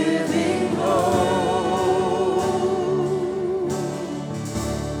our living hope.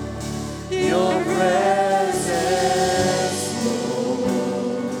 Your presence, Lord.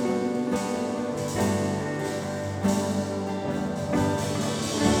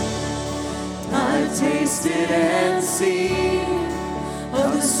 I've tasted and seen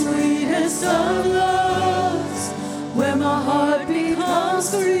of the sweetest of loves, where my heart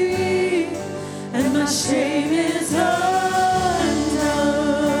becomes free and my shame is undone.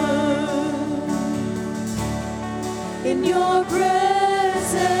 In your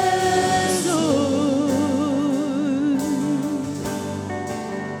presence, Lord.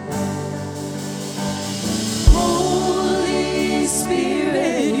 Holy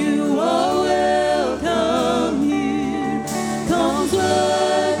Spirit, you are welcome here. Come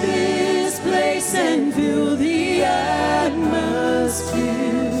flood this place and fill the atmosphere.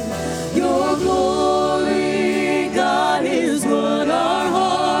 Your glory, God, is what our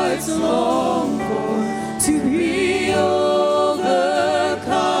hearts long for, to be overcome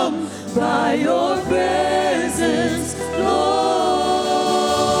by your presence, Lord.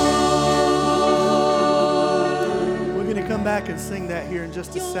 We're going to come back and sing that here in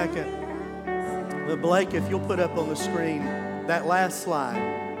just a second. But Blake, if you'll put up on the screen that last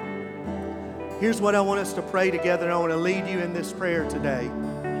slide. Here's what I want us to pray together, and I want to lead you in this prayer today.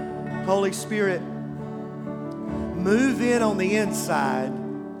 Holy Spirit, move in on the inside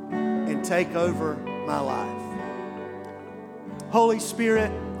and take over my life. Holy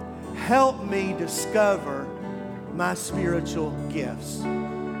Spirit, help me discover my spiritual gifts.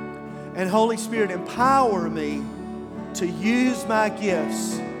 And Holy Spirit, empower me to use my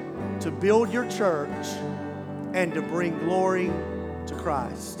gifts to build your church and to bring glory to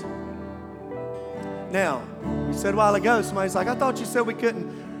Christ. Now, we said a while ago, somebody's like, I thought you said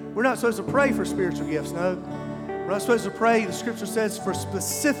we're not supposed to pray for spiritual gifts. No, we're not supposed to pray, the scripture says, for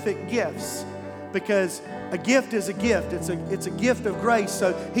specific gifts, because a gift is a gift. It's a gift of grace,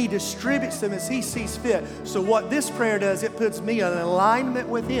 so he distributes them as he sees fit. So what this prayer does, it puts me in alignment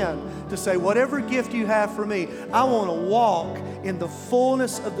with him to say, whatever gift you have for me, I want to walk in the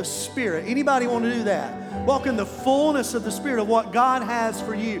fullness of the Spirit. Anybody want to do that? Walk in the fullness of the Spirit of what God has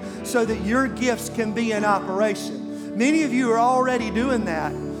for you so that your gifts can be in operation. Many of you are already doing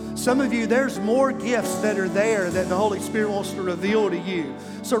that. Some of you, there's more gifts that are there that the Holy Spirit wants to reveal to you.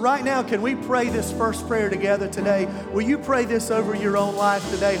 So right now, can we pray this first prayer together today? Will you pray this over your own life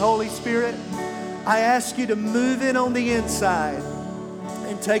today? Holy Spirit, I ask you to move in on the inside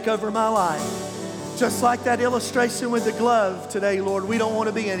and take over my life. Just like that illustration with the glove today, Lord, we don't want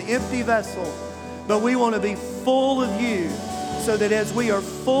to be an empty vessel, but we want to be full of you, so that as we are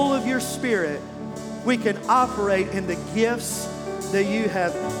full of your Spirit, we can operate in the gifts that you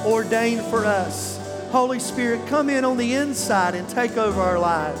have ordained for us. Holy Spirit, come in on the inside and take over our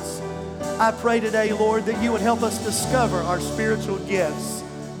lives. I pray today, Lord, that you would help us discover our spiritual gifts.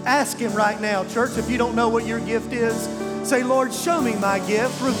 Ask him right now, church, if you don't know what your gift is, say, Lord, show me my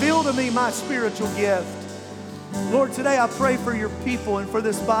gift. Reveal to me my spiritual gift. Lord, today I pray for your people and for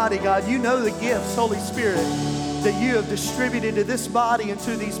this body, God. You know the gifts, Holy Spirit, that you have distributed to this body and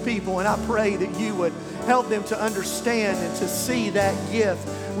to these people. And I pray that you would help them to understand and to see that gift.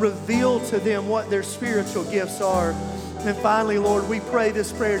 Reveal to them what their spiritual gifts are. And finally, Lord, we pray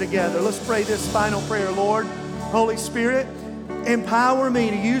this prayer together. Let's pray this final prayer, Lord. Holy Spirit, empower me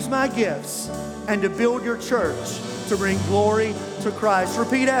to use my gifts and to build your church to bring glory to Christ.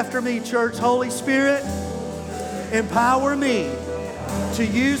 Repeat after me, church. Holy Spirit, empower me to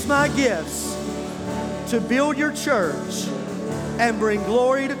use my gifts to build your church and bring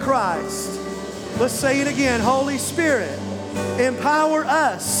glory to Christ. Let's say it again. Holy Spirit, empower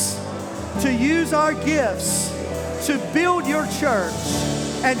us to use our gifts to build your church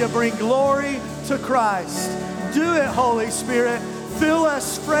and to bring glory to Christ. Do it, Holy Spirit. Fill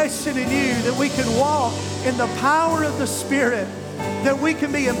us fresh and anew, that we can walk in the power of the Spirit, that we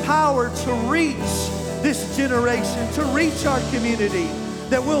can be empowered to reach this generation, to reach our community,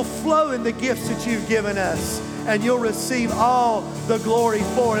 that we'll flow in the gifts that you've given us, and you'll receive all the glory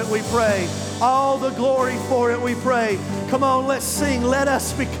for it, we pray. All the glory for it, we pray. Come on, let's sing. Let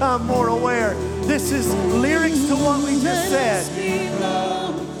us become more aware. This is lyrics to what we just said.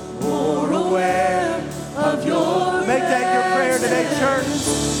 More aware of your Make that your prayer today, church.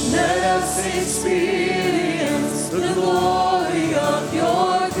 Let us experience the glory of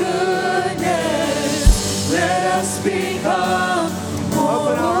your goodness.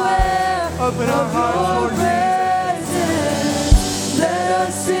 Open our of hearts, your Lord presence. Let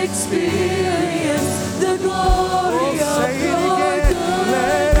us experience the glory Oh, of say it your again.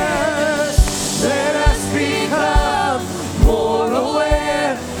 Let us become more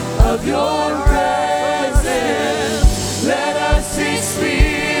aware of your presence. Let us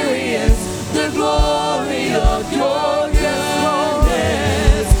experience the glory of your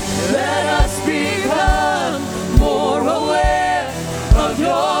goodness. Let us become more aware of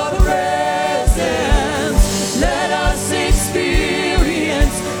your presence. Let us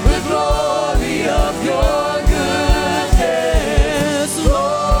experience the glory of your goodness, Lord.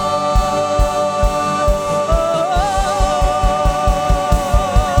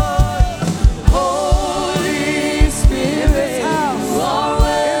 Holy Spirit, you are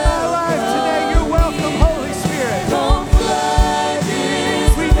In my life today, you're welcome, Holy Spirit. come flood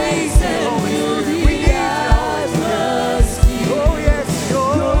this We need place you, and Holy fill Spirit. the We need you, Holy atmosphere. Oh, yes,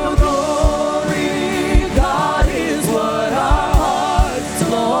 Your glory, God, is what our hearts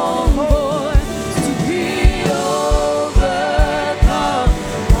long for, to be overcome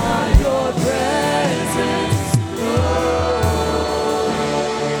by your presence,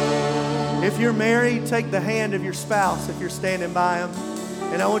 Lord. If you're married, take the hand of your spouse if you're standing by them.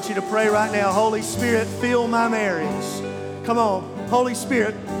 And I want you to pray right now, Holy Spirit, fill my marriage. Come on, Holy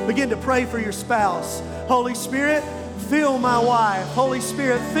Spirit, begin to pray for your spouse. Holy Spirit, fill my wife. Holy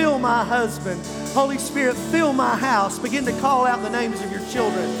Spirit, fill my husband. Holy Spirit, fill my house. Begin to call out the names of your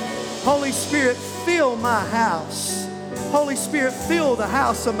children. Holy Spirit, fill my house. Holy Spirit, fill the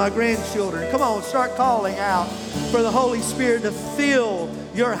house of my grandchildren. Come on, start calling out for the Holy Spirit to fill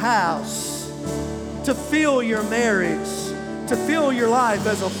your house, to fill your marriage, to fill your life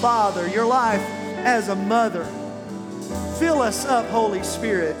as a father, your life as a mother. Fill us up, Holy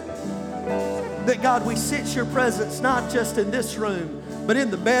Spirit. That God, we sense your presence not just in this room, but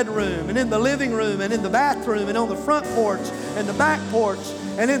in the bedroom and in the living room and in the bathroom and on the front porch and the back porch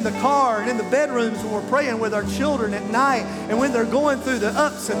and in the car and in the bedrooms when we're praying with our children at night and when they're going through the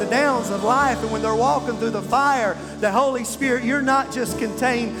ups and the downs of life and when they're walking through the fire. The Holy Spirit, you're not just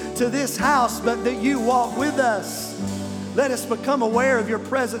contained to this house, but that you walk with us. Let us become aware of your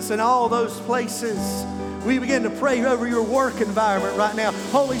presence in all those places. We begin to pray over your work environment right now.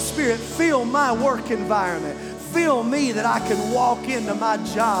 Holy Spirit, fill my work environment. Fill me that I can walk into my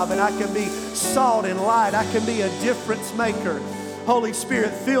job and I can be salt and light. I can be a difference maker. Holy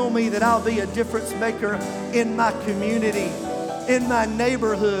Spirit, fill me that I'll be a difference maker in my community, in my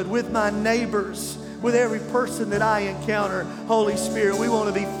neighborhood, with my neighbors, with every person that I encounter. Holy Spirit, we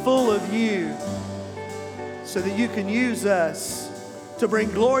want to be full of you so that you can use us to bring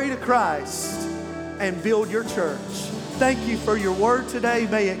glory to Christ and build your church. Thank you for your word today.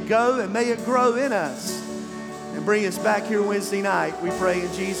 May it go and may it grow in us and bring us back here Wednesday night. We pray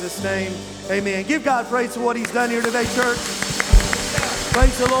in Jesus' name. Amen. Give God praise for what he's done here today, church.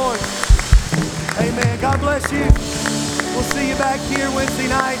 Praise the Lord. Amen. God bless you. We'll see you back here Wednesday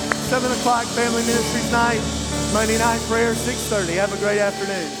night, 7 o'clock, Family Ministries night. Monday night prayer, 6:30. Have a great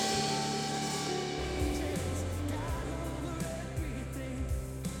afternoon.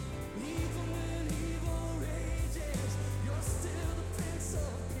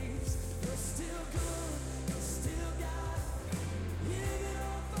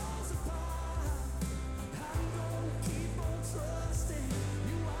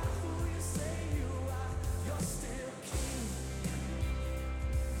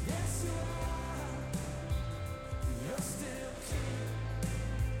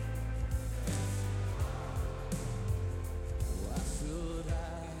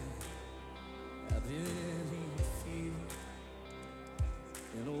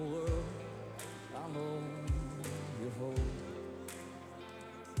 In a world I know you hold,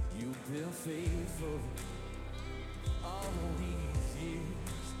 you've been faithful all these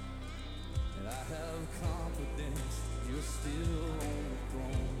years, and I have confidence you're still on the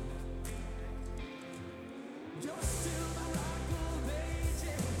throne. You're still the rock of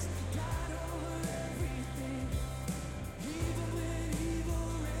ages, God over everything. Even when evil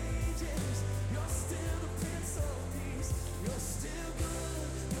rages, you're still the Prince of Peace. You're still good,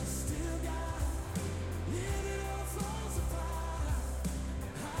 you're still God. If it all falls apart,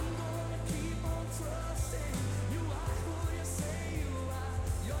 I'm gonna keep on trusting. You are who you say you are.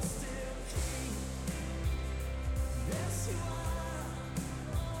 You're still King. Yes, you are.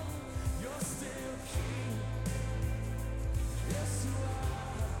 You're still King.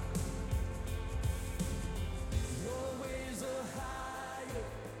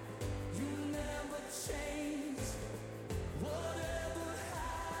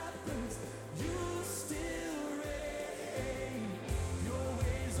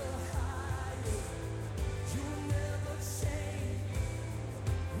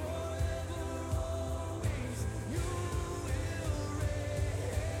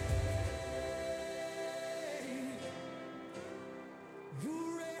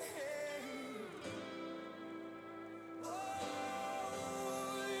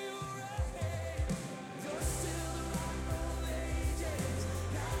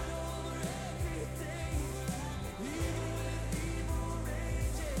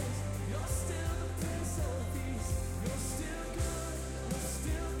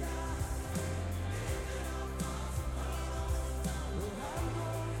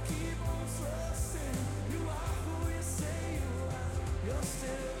 you're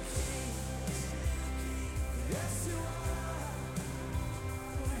still King. Yes, you are.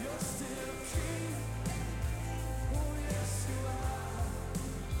 Oh, you're still King. Oh, yes, you are.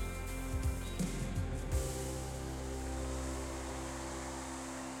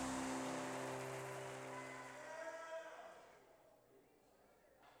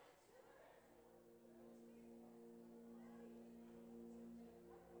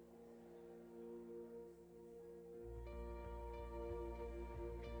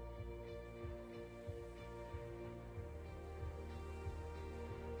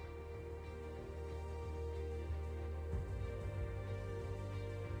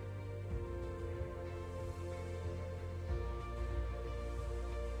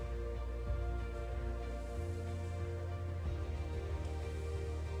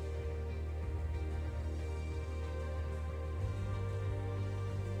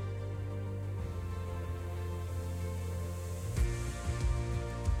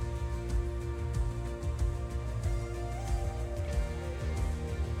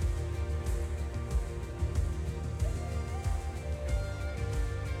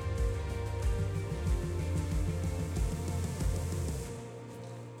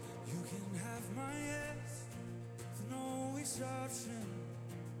 You can have my yes with no exception.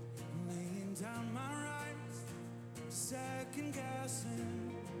 I'm laying down my rights, second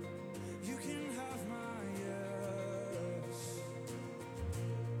guessing. You can have my yes.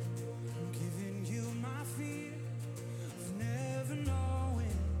 I'm giving you my fear of never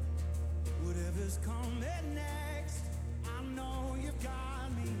knowing whatever's coming next. I know you've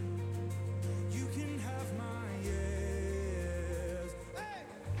got me. You can have my yes. Hey!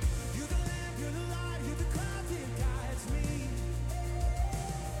 You're the lamp, you're the light, you're the cloud that guides me.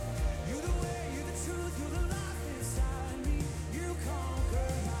 You're the way, you're the truth, you're the life inside me. You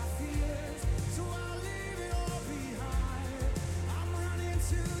conquer my fears, so I'll leave it all behind. I'm running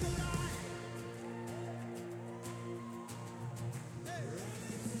to the light. Hey.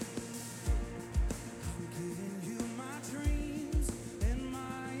 I'm giving you my dreams and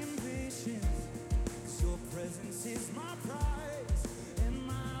my ambitions. 'Cause your presence is my prize and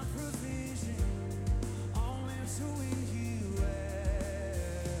my provision. I'll answer when you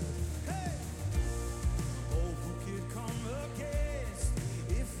ask. Hey! Oh, who could come against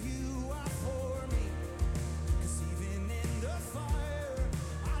if you are for me? 'Cause even in the fire,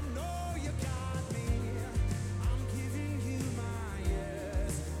 I know you got me. I'm giving you my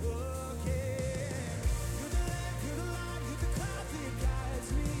yes again. You're the lamp, you're the light, you're the cloud that guides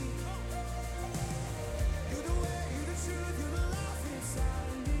me. You're the way, you're the truth, you're the life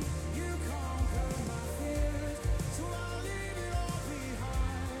inside me. You conquer my fears, so I'll leave it all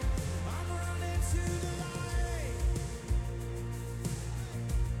behind. I'm running to the light.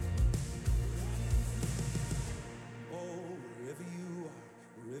 Oh, wherever you are,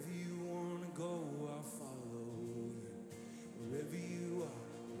 wherever you wanna go, I'll follow you. Wherever you are,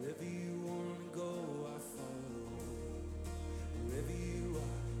 wherever you wanna go, I'll follow. Wherever you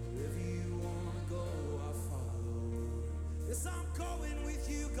are, wherever you wanna go, I'll follow. Yes, I'm going with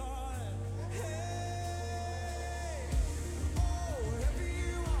you, God. Hey! Oh, wherever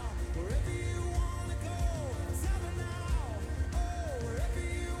you are, wherever you wanna go, tell me now. Oh, wherever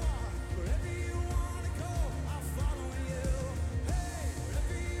you are, wherever you wanna go, I'll follow you. Hey,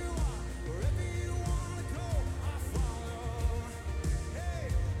 wherever you are, wherever you wanna go, I'll follow. Hey,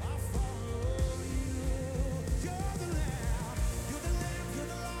 I'll follow you. You're the lamp, you're the lamp,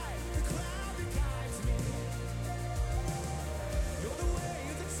 you're the light, the cloud that guides me. You're the way,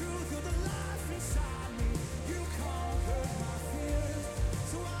 you're the truth, you're the life inside me. You conquered my fears,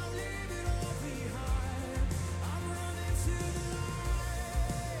 so I'll leave it all behind. I'm running to the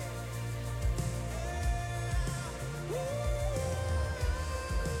light. Yeah. Ooh.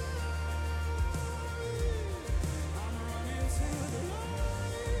 I'm running to the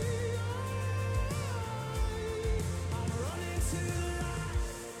light. I'm running to the light.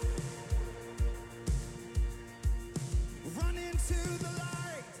 Running to the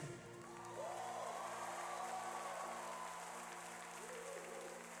light.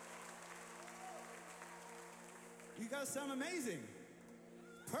 You guys sound amazing.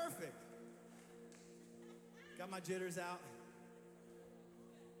 Perfect. Got my jitters out.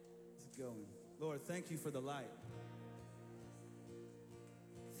 It's going. Lord, thank you for the light.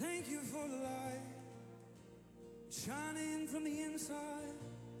 Thank you for the light shining from the inside.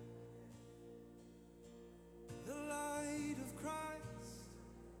 The light of Christ.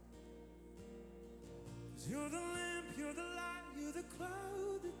 'Cause you're the lamp, you're the light, you're the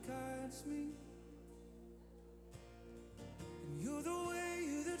cloud that guides me. And you're the way,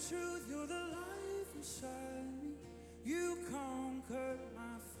 you're the truth, you're the life inside me. You conquered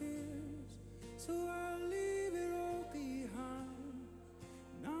so I leave it all behind.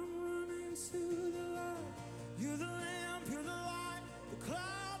 And I'm running to the light. You're the lamp, you're the light, the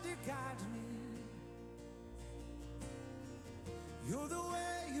cloud that guides me. You're the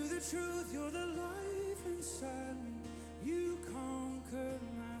way, you're the truth, you're the life inside me. You conquered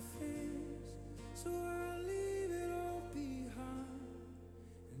my fears, so I leave it all behind,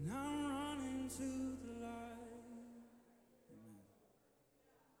 and I'm running to the light. Amen.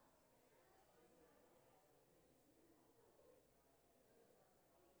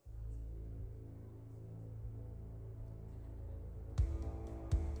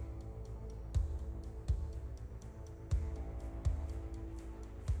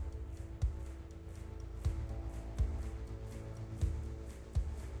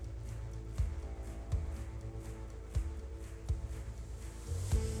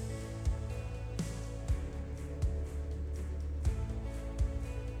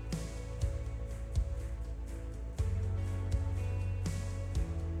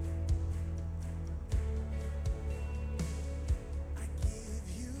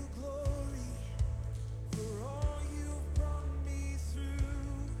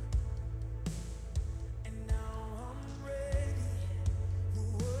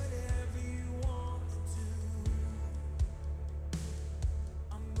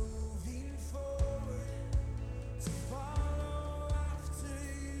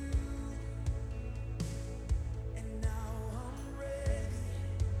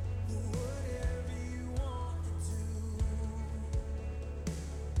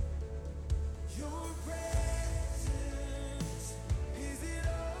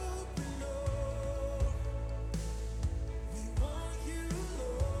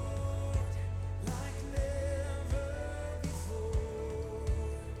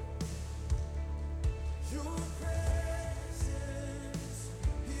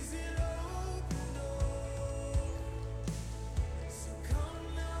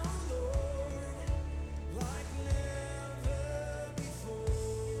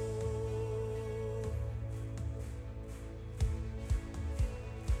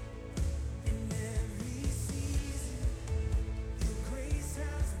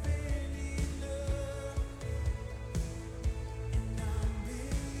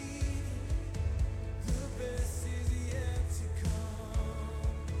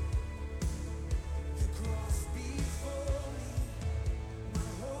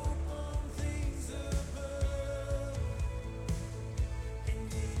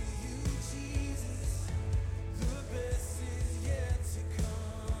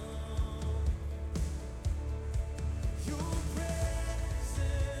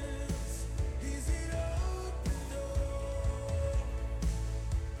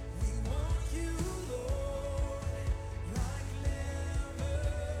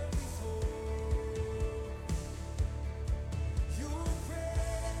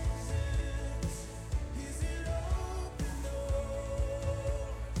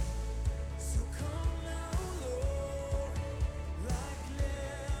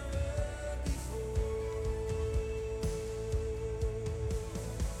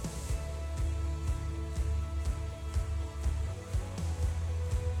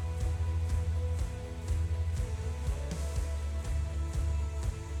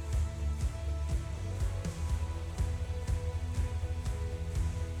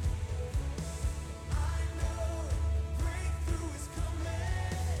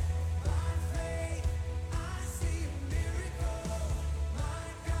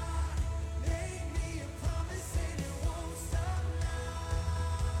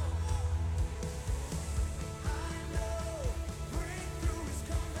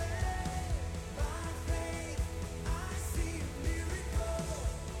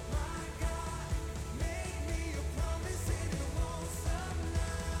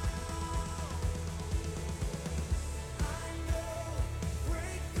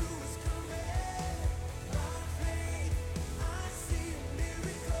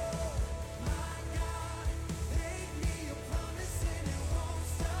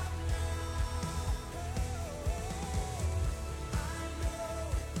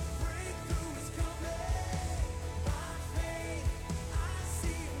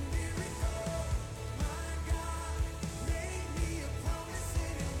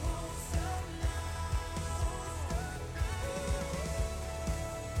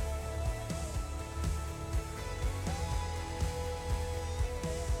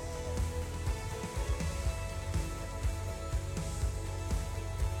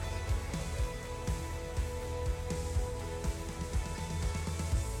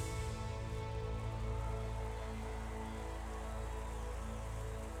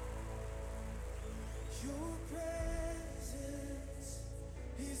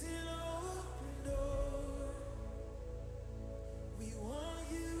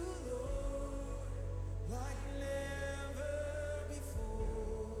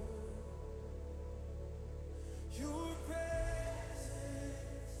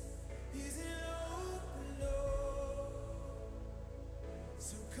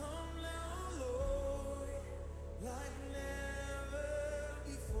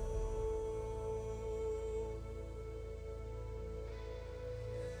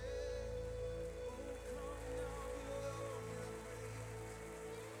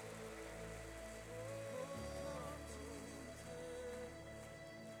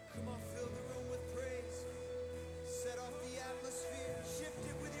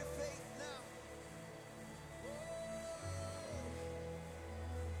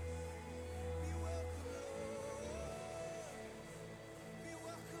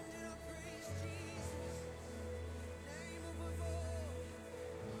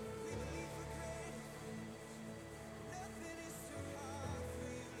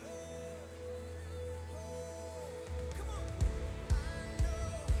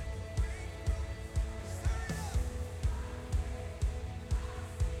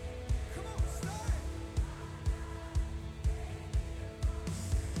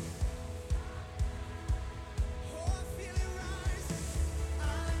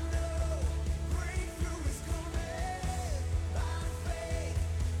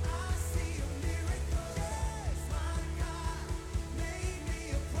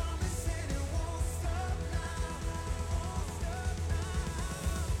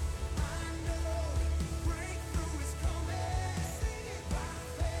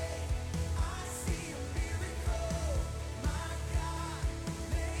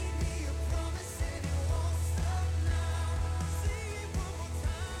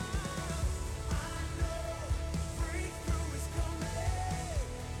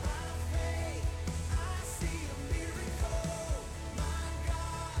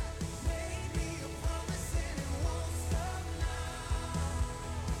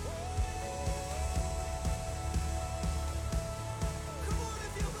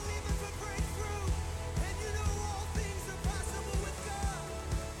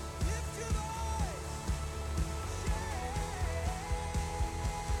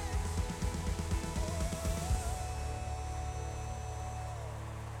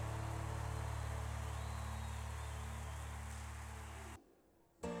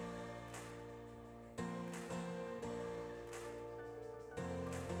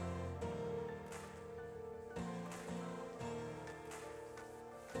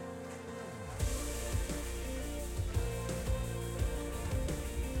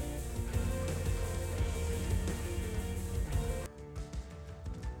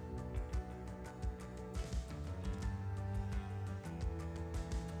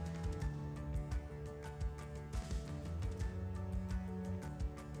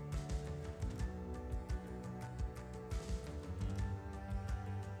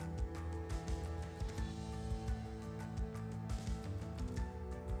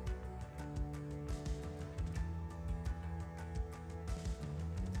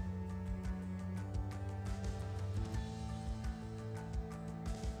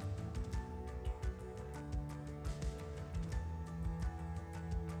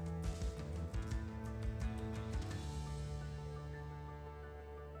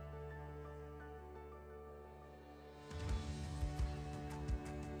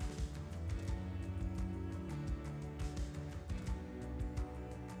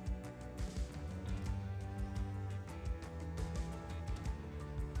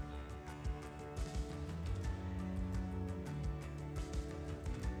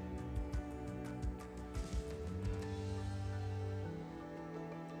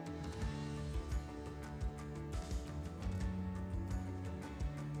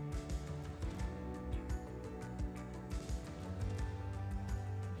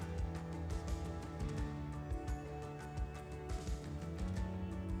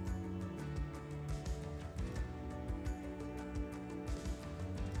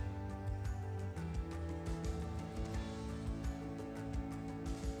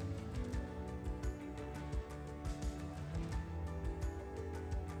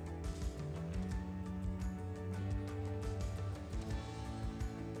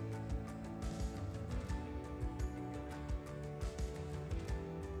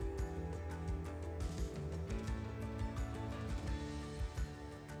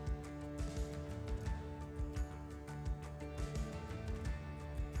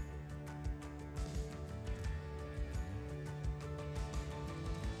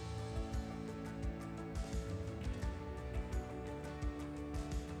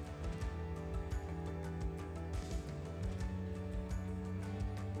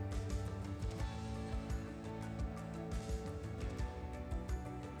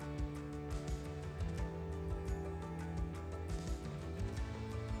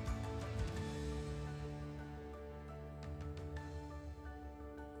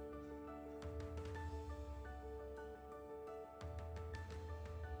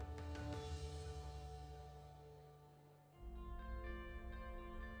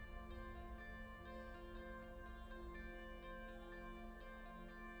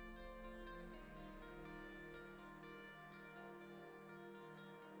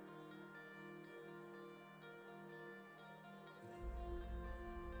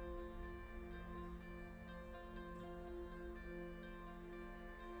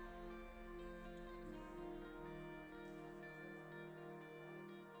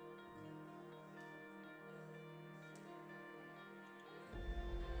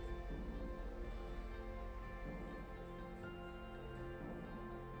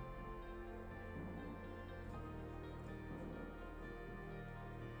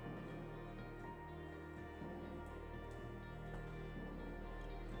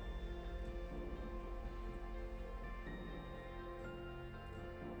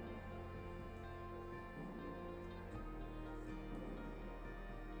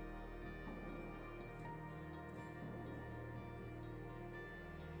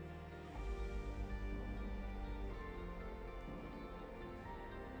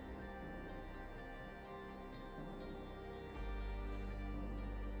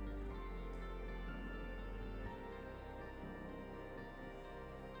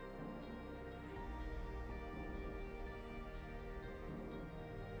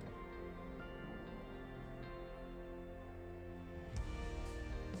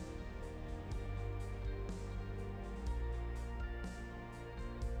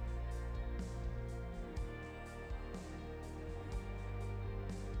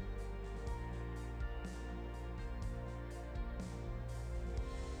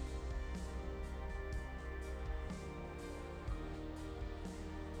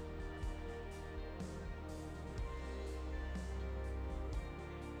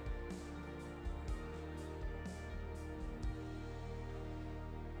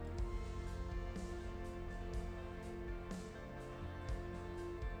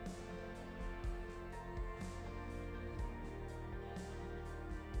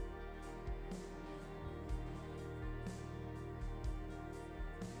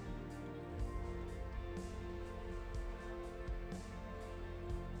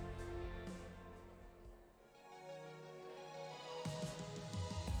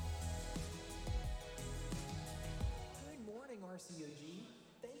 RCOG.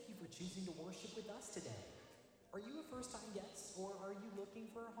 Thank you for choosing to worship with us today. Are you a first-time guest, or are you looking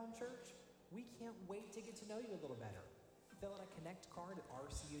for a home church? We can't wait to get to know you a little better. Fill out a Connect card at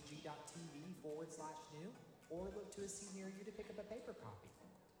rcog.tv/new, or look to a seat near you to pick up a paper copy.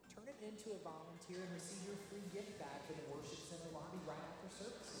 Turn it into a volunteer and receive your free gift bag for the Worship Center lobby right after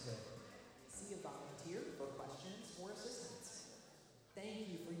service is over. See a volunteer for questions or assistance.